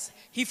 14 years.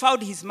 He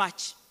found his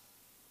match.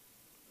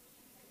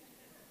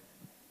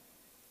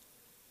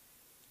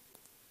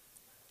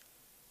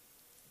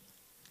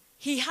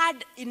 He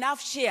had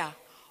enough share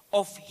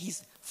of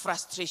his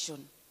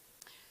frustration.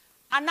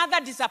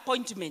 Another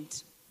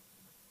disappointment.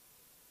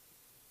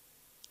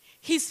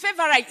 His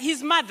favorite,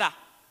 his mother,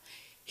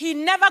 he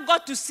never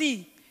got to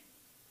see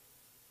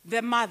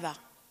the mother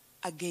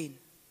again.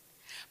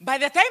 By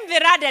the time they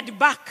ran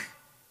back,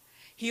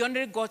 he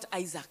only got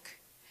Isaac.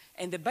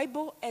 And the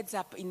Bible adds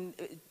up in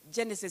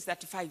Genesis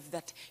 35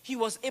 that he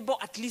was able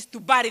at least to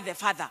bury the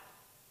father.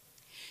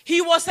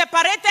 He was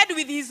separated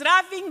with his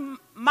loving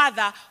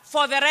mother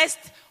for the rest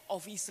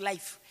of his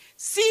life.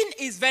 Sin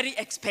is very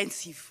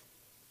expensive.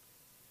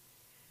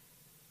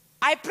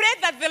 I pray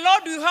that the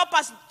Lord will help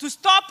us to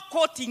stop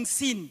quoting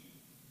sin.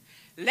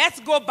 Let's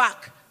go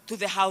back to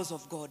the house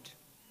of God.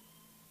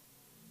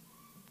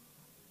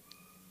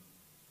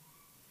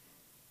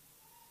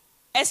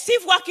 As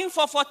if working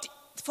for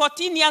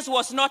 14 years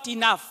was not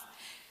enough.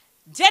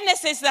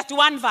 Genesis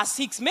 31 verse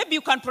 6. Maybe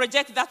you can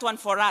project that one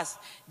for us.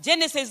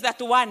 Genesis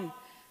 31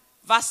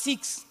 verse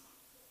 6.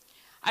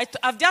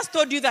 I've just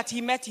told you that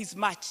he met his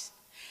match.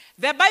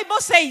 The Bible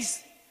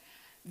says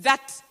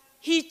that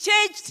he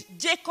changed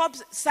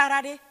Jacob's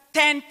salary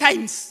 10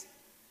 times.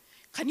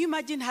 Can you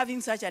imagine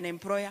having such an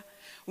employer?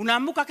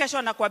 Unaamuka kesho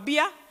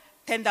anakwambia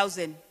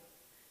 10,000.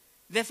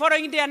 The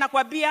following day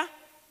anakwambia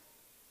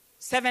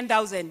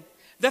 7,000.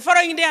 The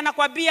following day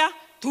anakwambia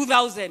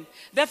 2,000.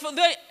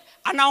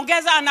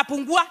 Anaongeza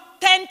anapungua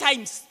 10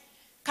 times.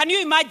 Can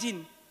you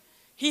imagine?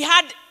 He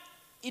had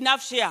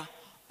enough share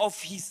of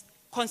his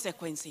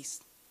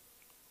consequences.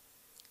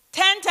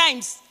 10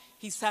 times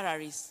his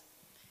salaries.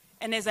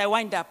 And as I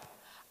wind up,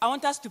 I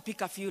want us to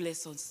pick a few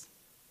lessons.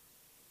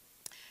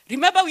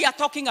 Remember, we are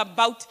talking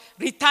about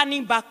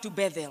returning back to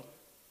Bethel.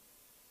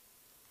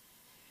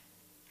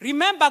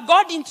 Remember,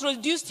 God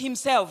introduced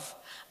himself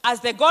as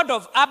the God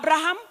of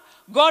Abraham,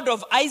 God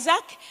of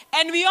Isaac,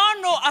 and we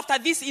all know after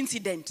this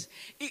incident,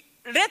 in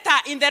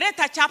the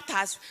later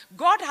chapters,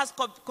 God has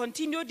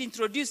continued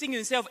introducing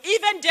himself.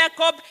 Even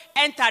Jacob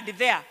entered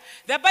there.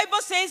 The Bible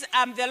says,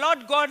 I'm the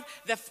Lord God,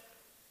 the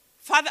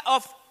Father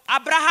of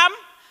Abraham,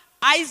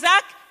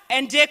 Isaac,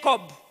 and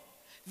Jacob.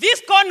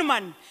 This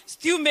conman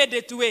still made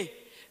it way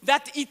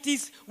that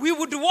we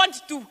would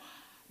want to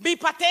be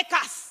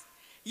partakers.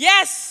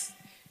 Yes,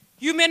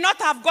 you may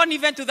not have gone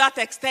even to that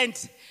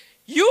extent.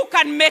 You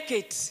can make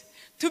it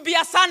to be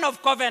a son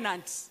of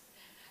covenant.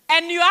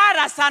 And you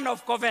are a son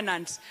of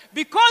covenant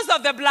because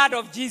of the blood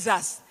of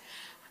Jesus.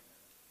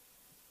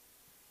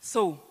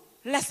 So,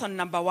 lesson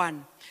number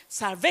 1,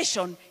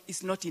 salvation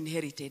is not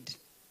inherited.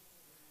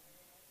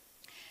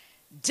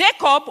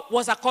 Jacob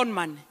was a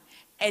conman,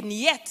 and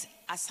yet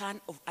a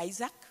son of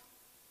Isaac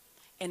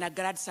and a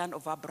grandson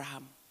of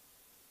Abraham.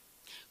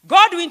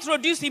 God will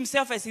introduce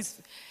himself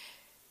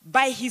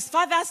by his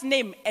father's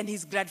name and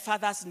his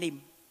grandfather's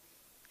name.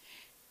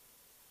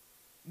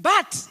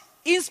 But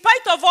in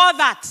spite of all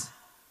that,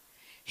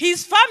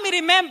 his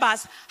family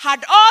members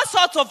had all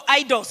sorts of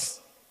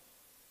idols.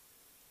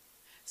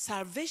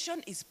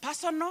 Salvation is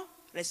personal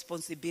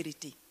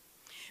responsibility.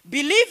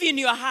 Believe in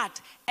your heart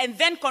and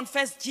then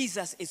confess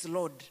Jesus is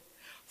Lord.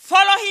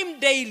 Follow him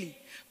daily.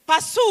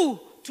 Pursue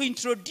to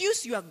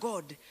introduce your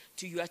God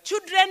to your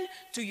children,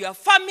 to your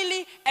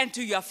family, and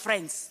to your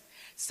friends.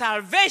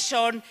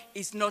 Salvation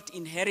is not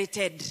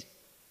inherited.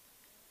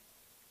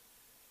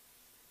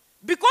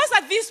 Because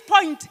at this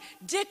point,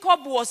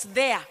 Jacob was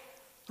there,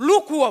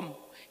 lukewarm.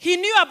 He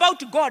knew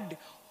about God.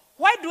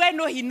 Why do I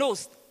know he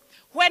knows?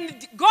 When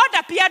God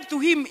appeared to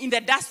him in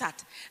the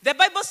desert, the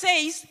Bible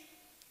says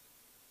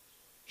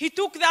he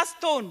took that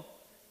stone,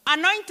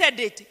 anointed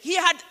it.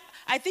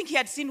 I think he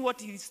had seen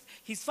what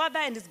his father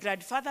and his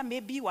grandfather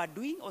maybe were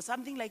doing or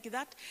something like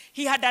that.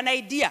 He had an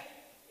idea.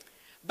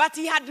 But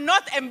he had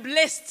not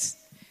embraced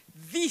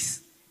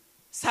this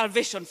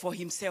salvation for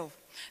himself.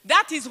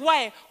 That is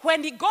why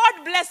when God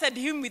blessed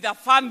him with a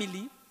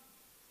family,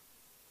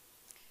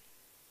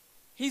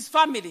 his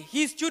family,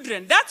 his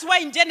children. That's why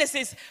in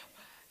Genesis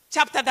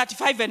chapter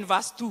 35 and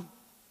verse 2,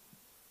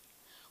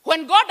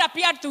 when God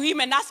appeared to him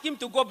and asked him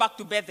to go back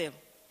to Bethel,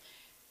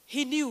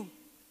 he knew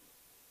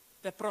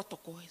the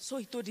protocol. So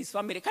he told his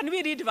family. Can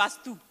we read verse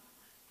 2?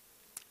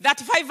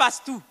 35 verse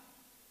 2.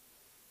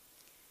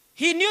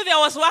 He knew there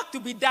was work to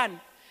be done.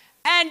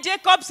 And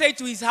Jacob said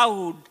to his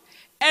household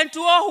and to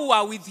all who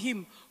are with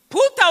him,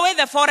 put away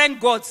the foreign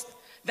gods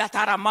that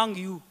are among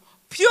you.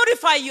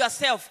 Purify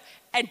yourself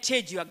and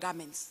change your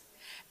garments.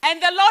 And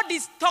the Lord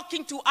is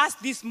talking to us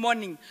this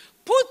morning.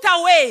 Put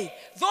away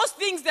those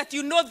things that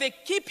you know they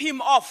keep him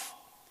off.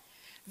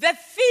 The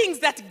things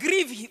that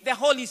grieve the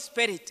Holy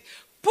Spirit.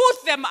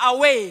 Put them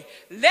away.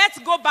 Let's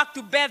go back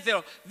to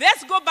Bethel.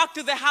 Let's go back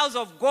to the house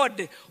of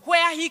God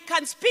where he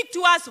can speak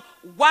to us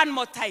one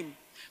more time.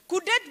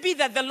 Could it be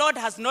that the Lord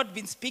has not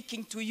been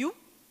speaking to you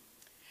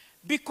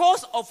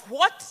because of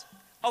what?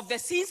 Of the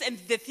sins and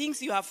the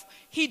things you have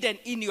hidden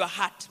in your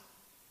heart.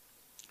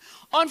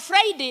 On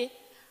Friday,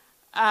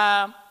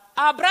 our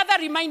brother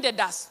reminded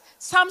us,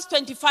 Psalms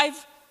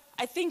 25,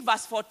 I think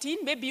verse 14.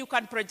 Maybe you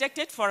can project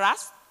it for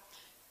us.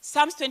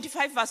 Psalms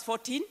 25 verse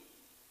 14.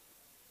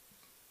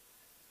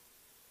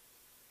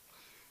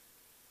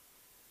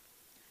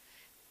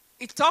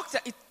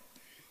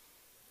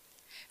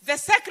 The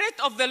secret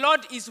of the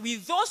Lord is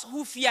with those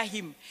who fear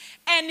him,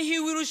 and he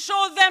will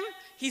show them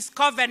his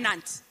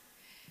covenant.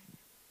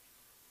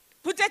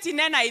 Put it in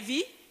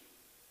NIV.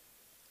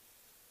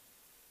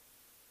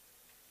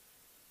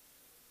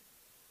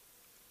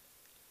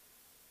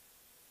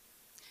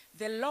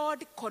 The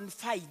Lord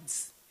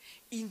confides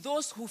in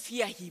those who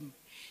fear him.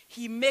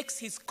 He makes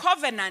his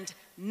covenant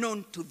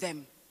known to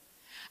them.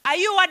 Are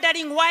you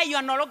wondering why you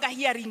are no longer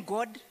hearing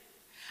God?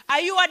 Are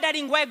you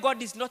wondering why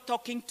God is not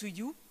talking to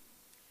you?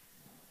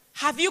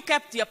 Have you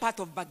kept your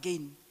part of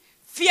bargain?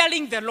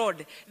 Fearing the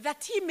Lord,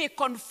 that he may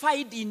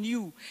confide in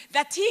you,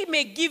 that he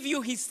may give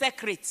you his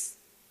secrets.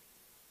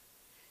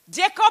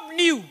 Jacob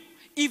knew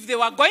if they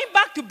were going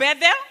back to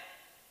Bethel,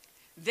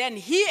 then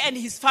he and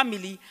his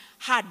family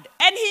had.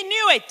 And he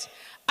knew it.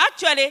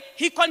 Actually,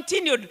 he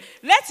continued.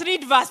 Let's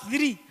read verse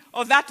 3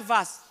 of that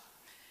verse.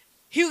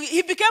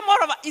 He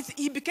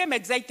became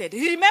excited.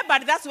 He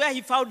remembered that's where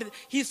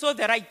he saw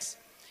the right.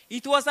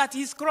 It was at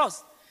his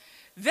cross.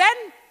 Then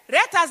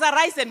let us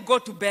arise and go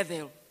to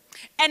Bethel.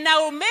 And I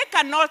will make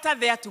an altar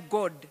there to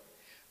God,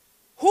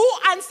 who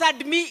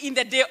answered me in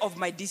the day of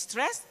my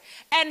distress,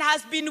 and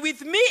has been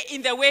with me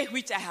in the way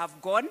which I have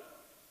gone.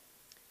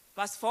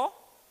 Verse 4.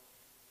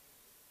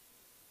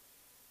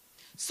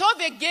 So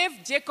they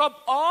gave Jacob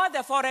all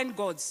the foreign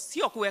gods,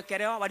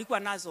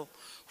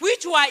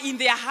 which were in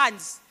their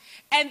hands,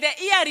 and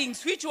the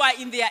earrings which were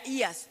in their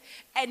ears.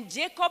 And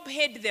Jacob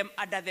hid them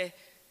under the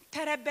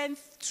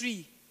terebinth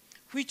tree,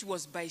 which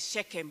was by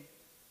Shechem.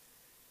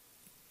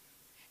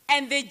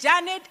 And they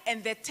journeyed,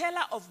 and the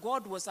terror of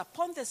God was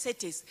upon the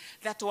cities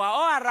that were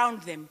all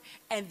around them,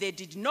 and they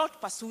did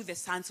not pursue the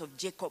sons of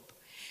Jacob.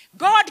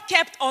 God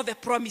kept all the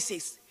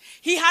promises.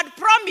 He had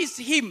promised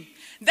him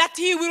that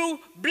he will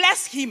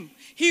bless him.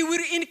 He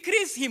will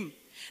increase him.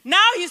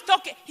 Now he's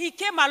talking, he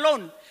came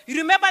alone. You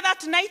remember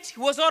that night? He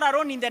was all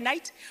alone in the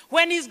night.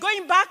 When he's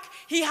going back,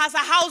 he has a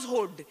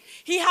household.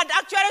 He had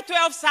actually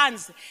 12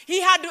 sons.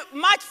 He had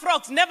much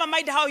frogs, never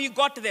mind how he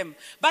got them.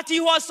 But he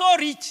was so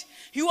rich.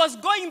 He was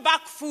going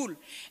back full.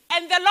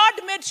 And the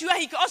Lord made sure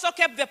he also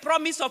kept the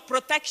promise of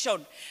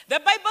protection. The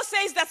Bible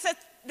says that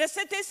the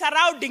cities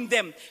surrounding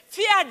them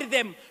feared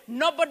them.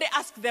 Nobody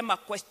asked them a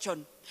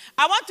question.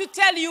 I want to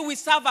tell you, we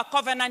serve a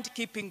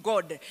covenant-keeping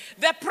God.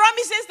 The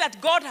promises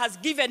that God has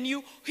given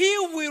you, he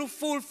will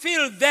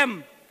fulfill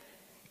them.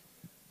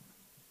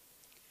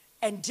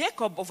 And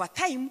Jacob, over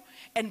time,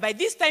 and by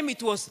this time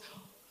it was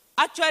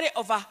actually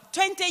over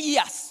 20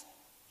 years,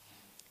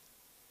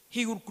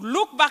 he would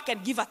look back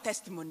and give a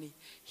testimony.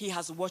 He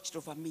has watched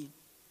over me.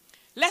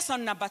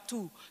 Lesson number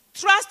 2,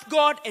 trust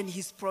God and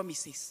his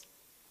promises.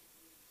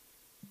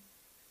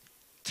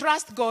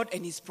 Trust God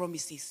and his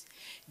promises.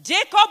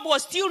 Jacob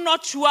was still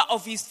not sure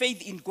of his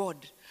faith in God.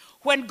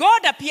 When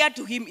God appeared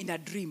to him in a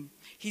dream,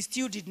 he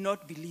still did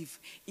not believe.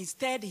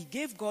 Instead, he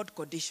gave God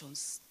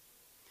conditions.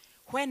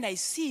 When I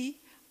see,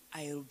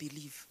 I will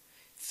believe.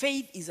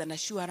 Faith is an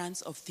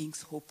assurance of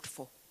things hoped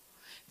for.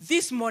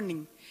 This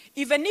morning,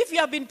 even if you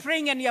have been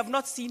praying and you have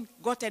not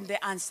gotten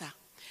the answer,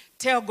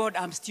 tell God,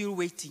 I'm still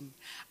waiting.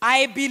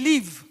 I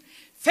believe.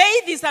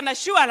 Faith is an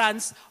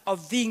assurance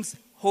of things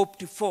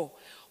hoped for.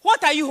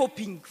 What are you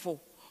hoping for?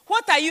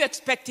 What are you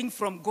expecting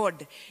from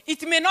God?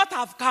 It may not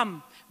have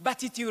come,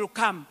 but it will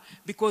come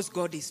because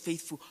God is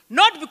faithful.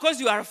 Not because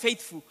you are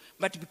faithful,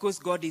 but because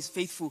God is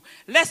faithful.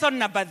 Lesson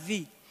number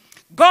 3.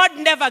 God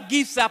never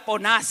gives up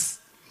on us.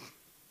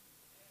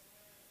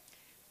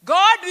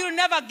 God will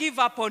never give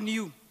up on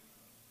you.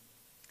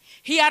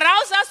 He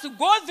allows us to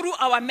go through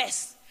our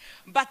mess,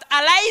 but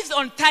arrives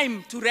on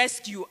time to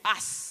rescue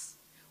us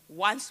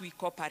once we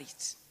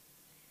cooperate.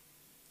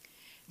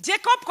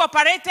 Jacob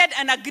cooperated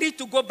and agreed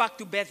to go back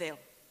to Bethel.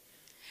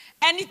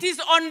 And it is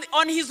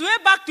on his way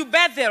back to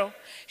Bethel,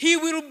 he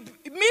will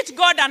meet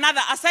God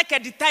a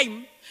second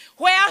time,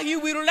 where he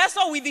will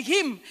wrestle with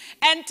him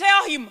and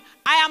tell him,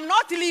 I am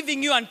not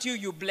leaving you until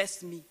you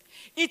bless me.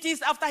 It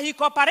is after he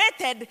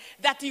cooperated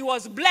that he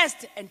was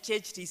blessed and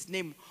changed his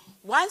name.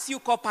 Once you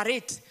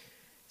cooperate,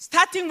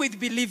 starting with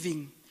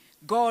believing,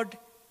 God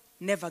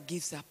never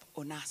gives up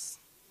on us.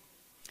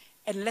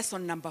 And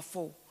lesson number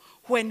 4,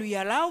 when we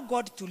allow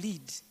God to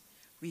lead,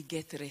 we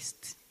get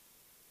rest.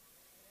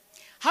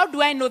 How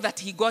do I know that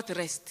he got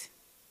rest?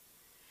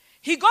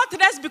 He got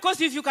rest because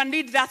if you can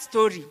read that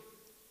story,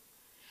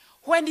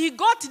 when he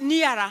got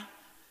nearer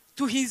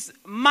to his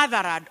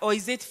motherland, or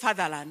is it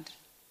fatherland,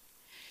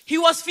 he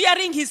was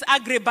fearing his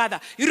angry brother.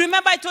 You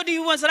remember I told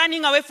you he was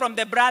running away from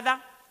the brother?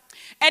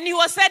 And he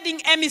was sending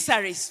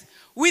emissaries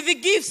with the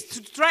gifts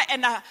to try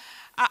and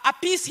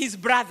appease his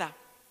brother.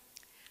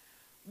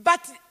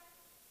 But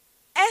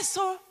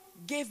Esau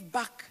gave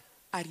back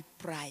a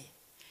reply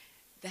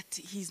that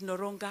he's no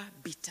longer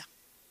bitter.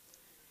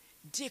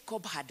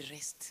 Jacob had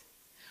rest.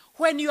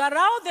 When you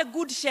allow the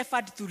good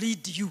shepherd to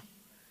lead you,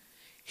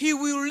 he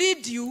will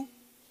lead you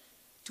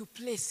to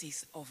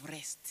places of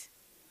rest.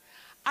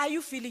 Are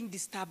you feeling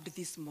disturbed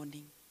this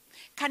morning?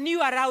 Can you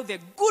allow the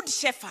good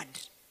shepherd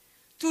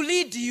to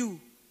lead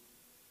you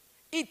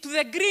into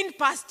the green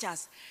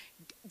pastures?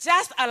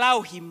 Just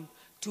allow him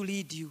to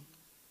lead you.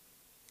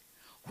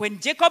 When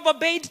Jacob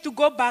obeyed to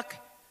go back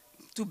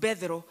to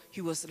Bethel, he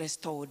was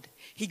restored.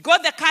 He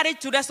got the courage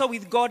to wrestle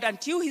with God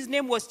until his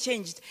name was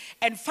changed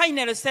and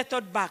finally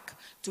settled back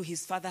to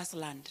his father's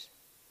land.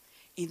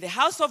 In the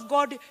house of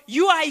God,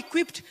 you are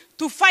equipped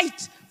to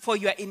fight for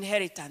your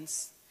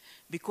inheritance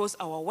because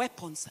our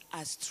weapons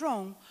are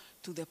strong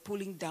to the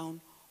pulling down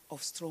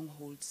of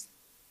strongholds.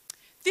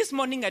 This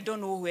morning, I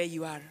don't know where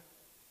you are.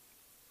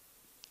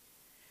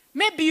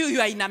 Maybe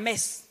you are in a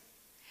mess.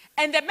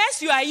 And the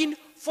mess you are in,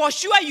 for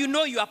sure you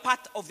know you are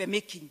part of the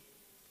making.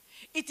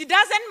 It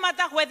doesn't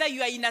matter whether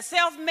you are in a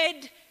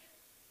self-made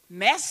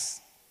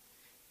mess,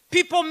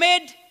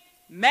 people-made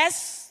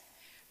mess,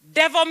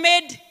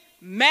 devil-made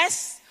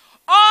mess.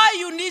 All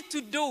you need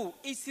to do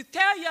is to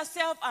tell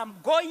yourself, I'm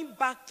going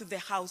back to the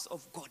house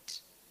of God.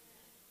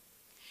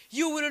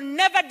 You will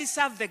never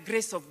deserve the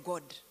grace of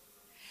God.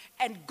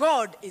 And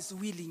God is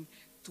willing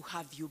to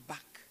have you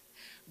back.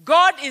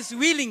 God is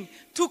willing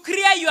to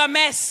clear your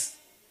mess.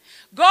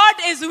 God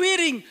is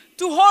willing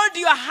to hold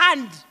your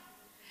hand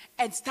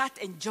and start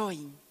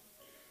enjoying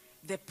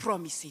the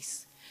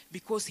promises,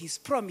 because his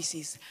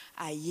promises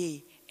are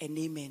yea and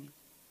amen.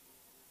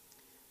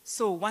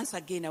 So once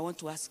again, I want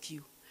to ask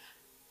you,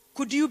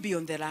 could you be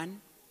on the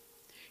run?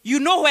 You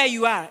know where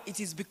you are.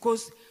 It is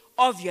because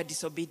of your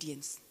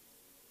disobedience.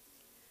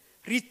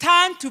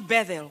 Return to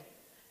Bethel,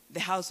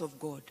 the house of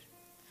God.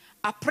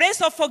 A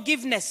place of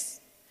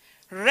forgiveness,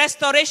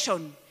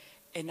 restoration,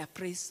 and a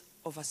place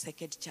of a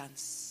second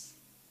chance.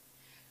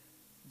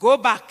 Go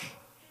back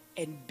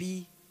and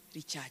be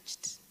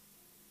recharged.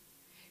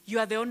 You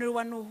are the only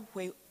one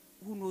who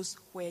knows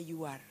where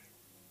you are.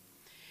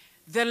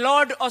 The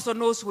Lord also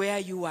knows where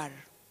you are.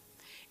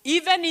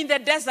 Even in the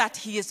desert,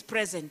 he is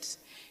present.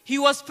 He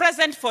was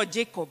present for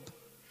Jacob.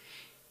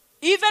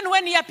 Even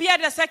when he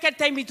appeared a second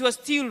time, it was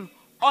still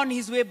on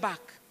his way back.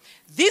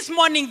 This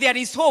morning, there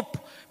is hope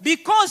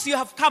because you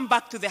have come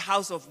back to the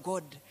house of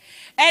God.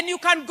 And you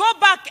can go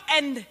back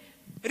and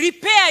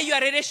repair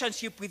your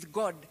relationship with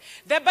God.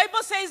 The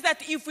Bible says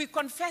that if we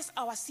confess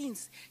our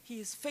sins, he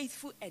is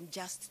faithful and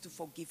just to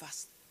forgive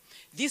us.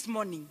 This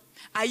morning,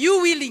 are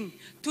you willing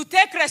to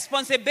take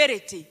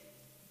responsibility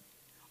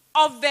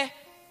of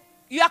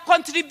your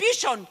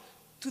contribution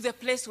to the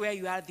place where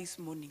you are this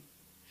morning?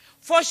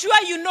 For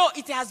sure you know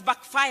it has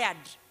backfired.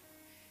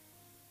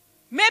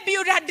 Maybe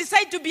you had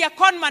decided to be a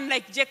conman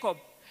like Jacob.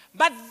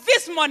 But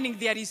this morning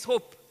there is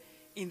hope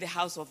in the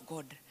house of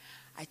God.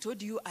 I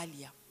told you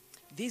earlier,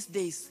 these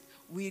days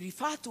we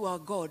refer to our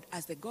God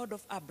as the God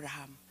of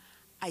Abraham,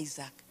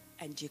 Isaac,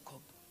 and Jacob.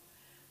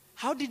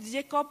 How did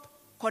Jacob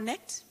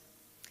connect?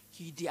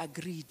 He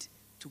agreed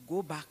to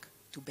go back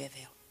to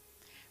Bethel.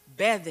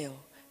 Bethel,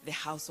 the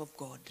house of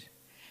God.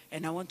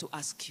 And I want to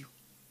ask you,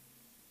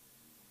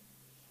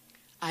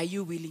 are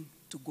you willing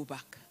to go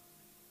back?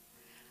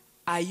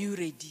 Are you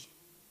ready?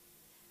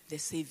 The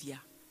Savior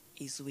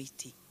is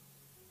waiting.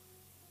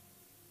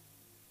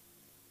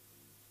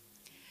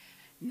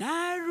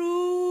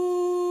 Narudi,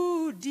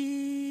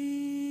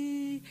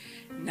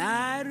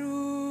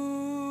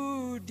 narudi,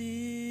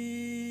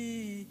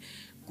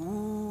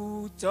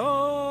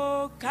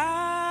 kutoka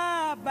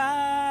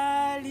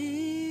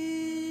mbali.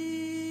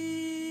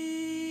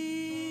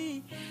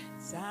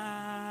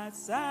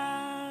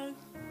 Sasa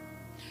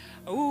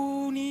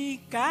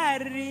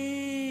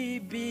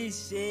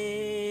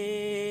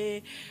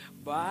unikaribishe,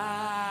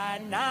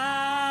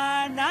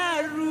 Bwana,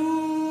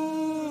 narudi,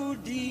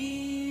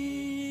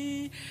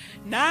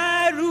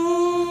 narudi,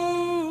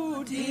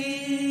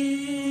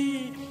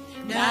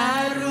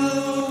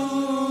 narudi,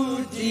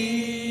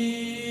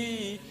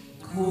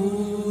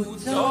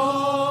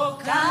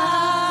 kutoka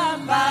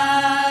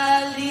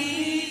mbali.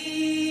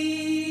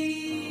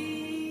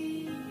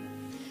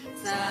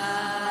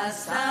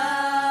 Sasa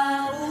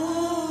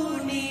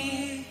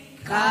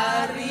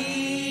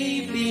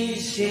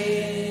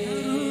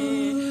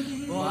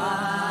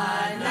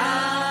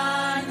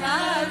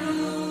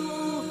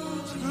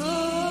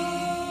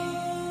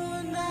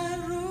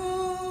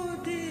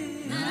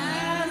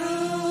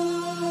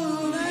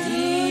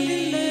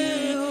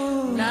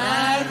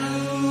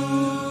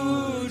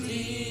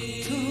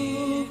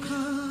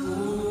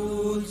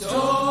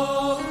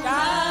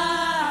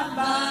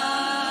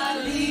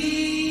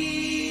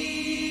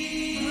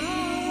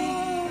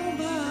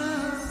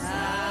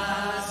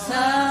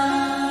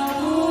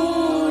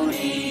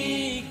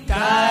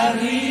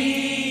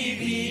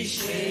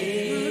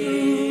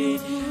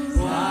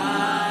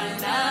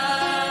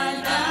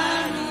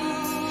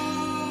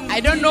I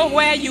don't know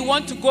where you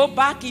want to go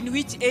back, in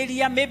which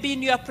area, maybe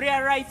in your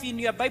prayer life, in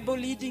your Bible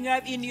reading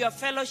life, in your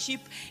fellowship,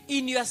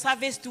 in your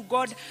service to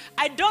God.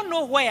 I don't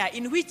know where,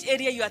 in which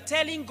area you are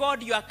telling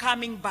God you are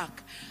coming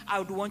back. I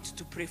would want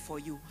to pray for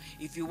you.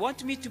 If you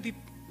want me to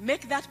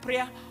make that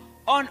prayer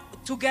on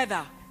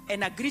together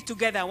and agree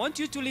together, I want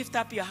you to lift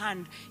up your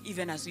hand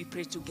even as we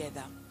pray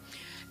together.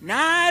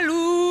 Narudi,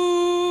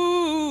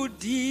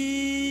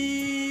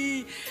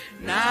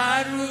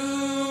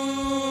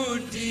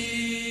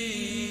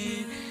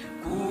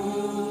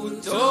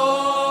 kutoka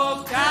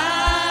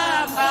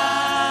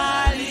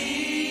mbali,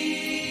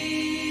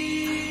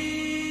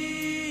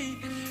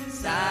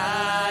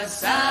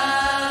 sasa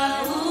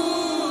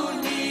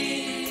unikaribishe,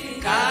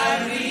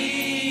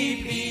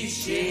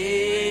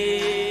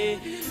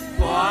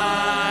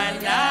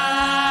 Bwana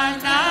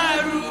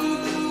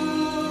narudi.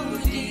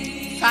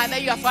 Father,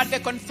 you have heard the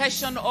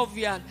confession of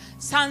your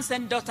sons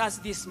and daughters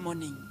this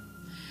morning.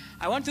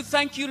 I want to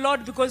thank you,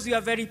 Lord, because you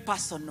are very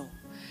personal.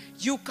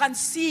 You can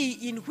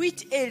see in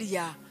which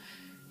area,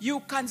 you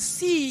can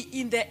see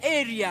in the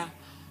area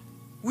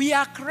we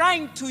are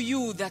crying to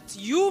you that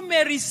you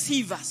may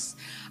receive us.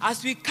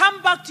 As we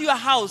come back to your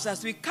house,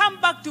 as we come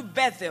back to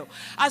Bethel,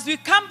 as we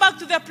come back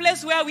to the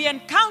place where we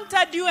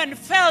encountered you and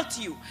felt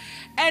you,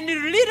 and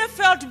really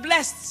felt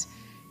blessed.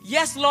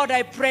 Yes, Lord,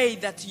 I pray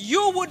that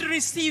you would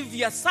receive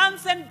your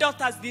sons and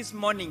daughters this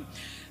morning.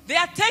 They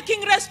are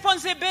taking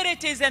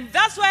responsibilities, and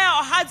that's why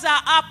our hearts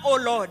are up, oh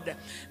Lord,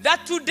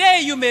 that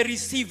today you may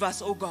receive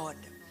us, oh God.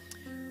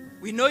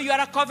 We know you are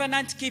a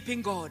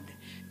covenant-keeping God,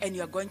 and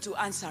you are going to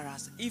answer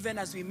us, even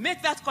as we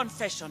make that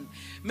confession.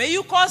 May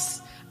you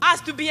cause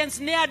us to be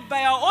ensnared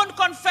by our own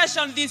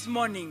confession this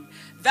morning,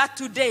 that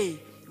today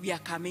we are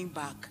coming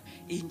back.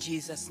 In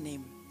Jesus'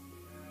 name.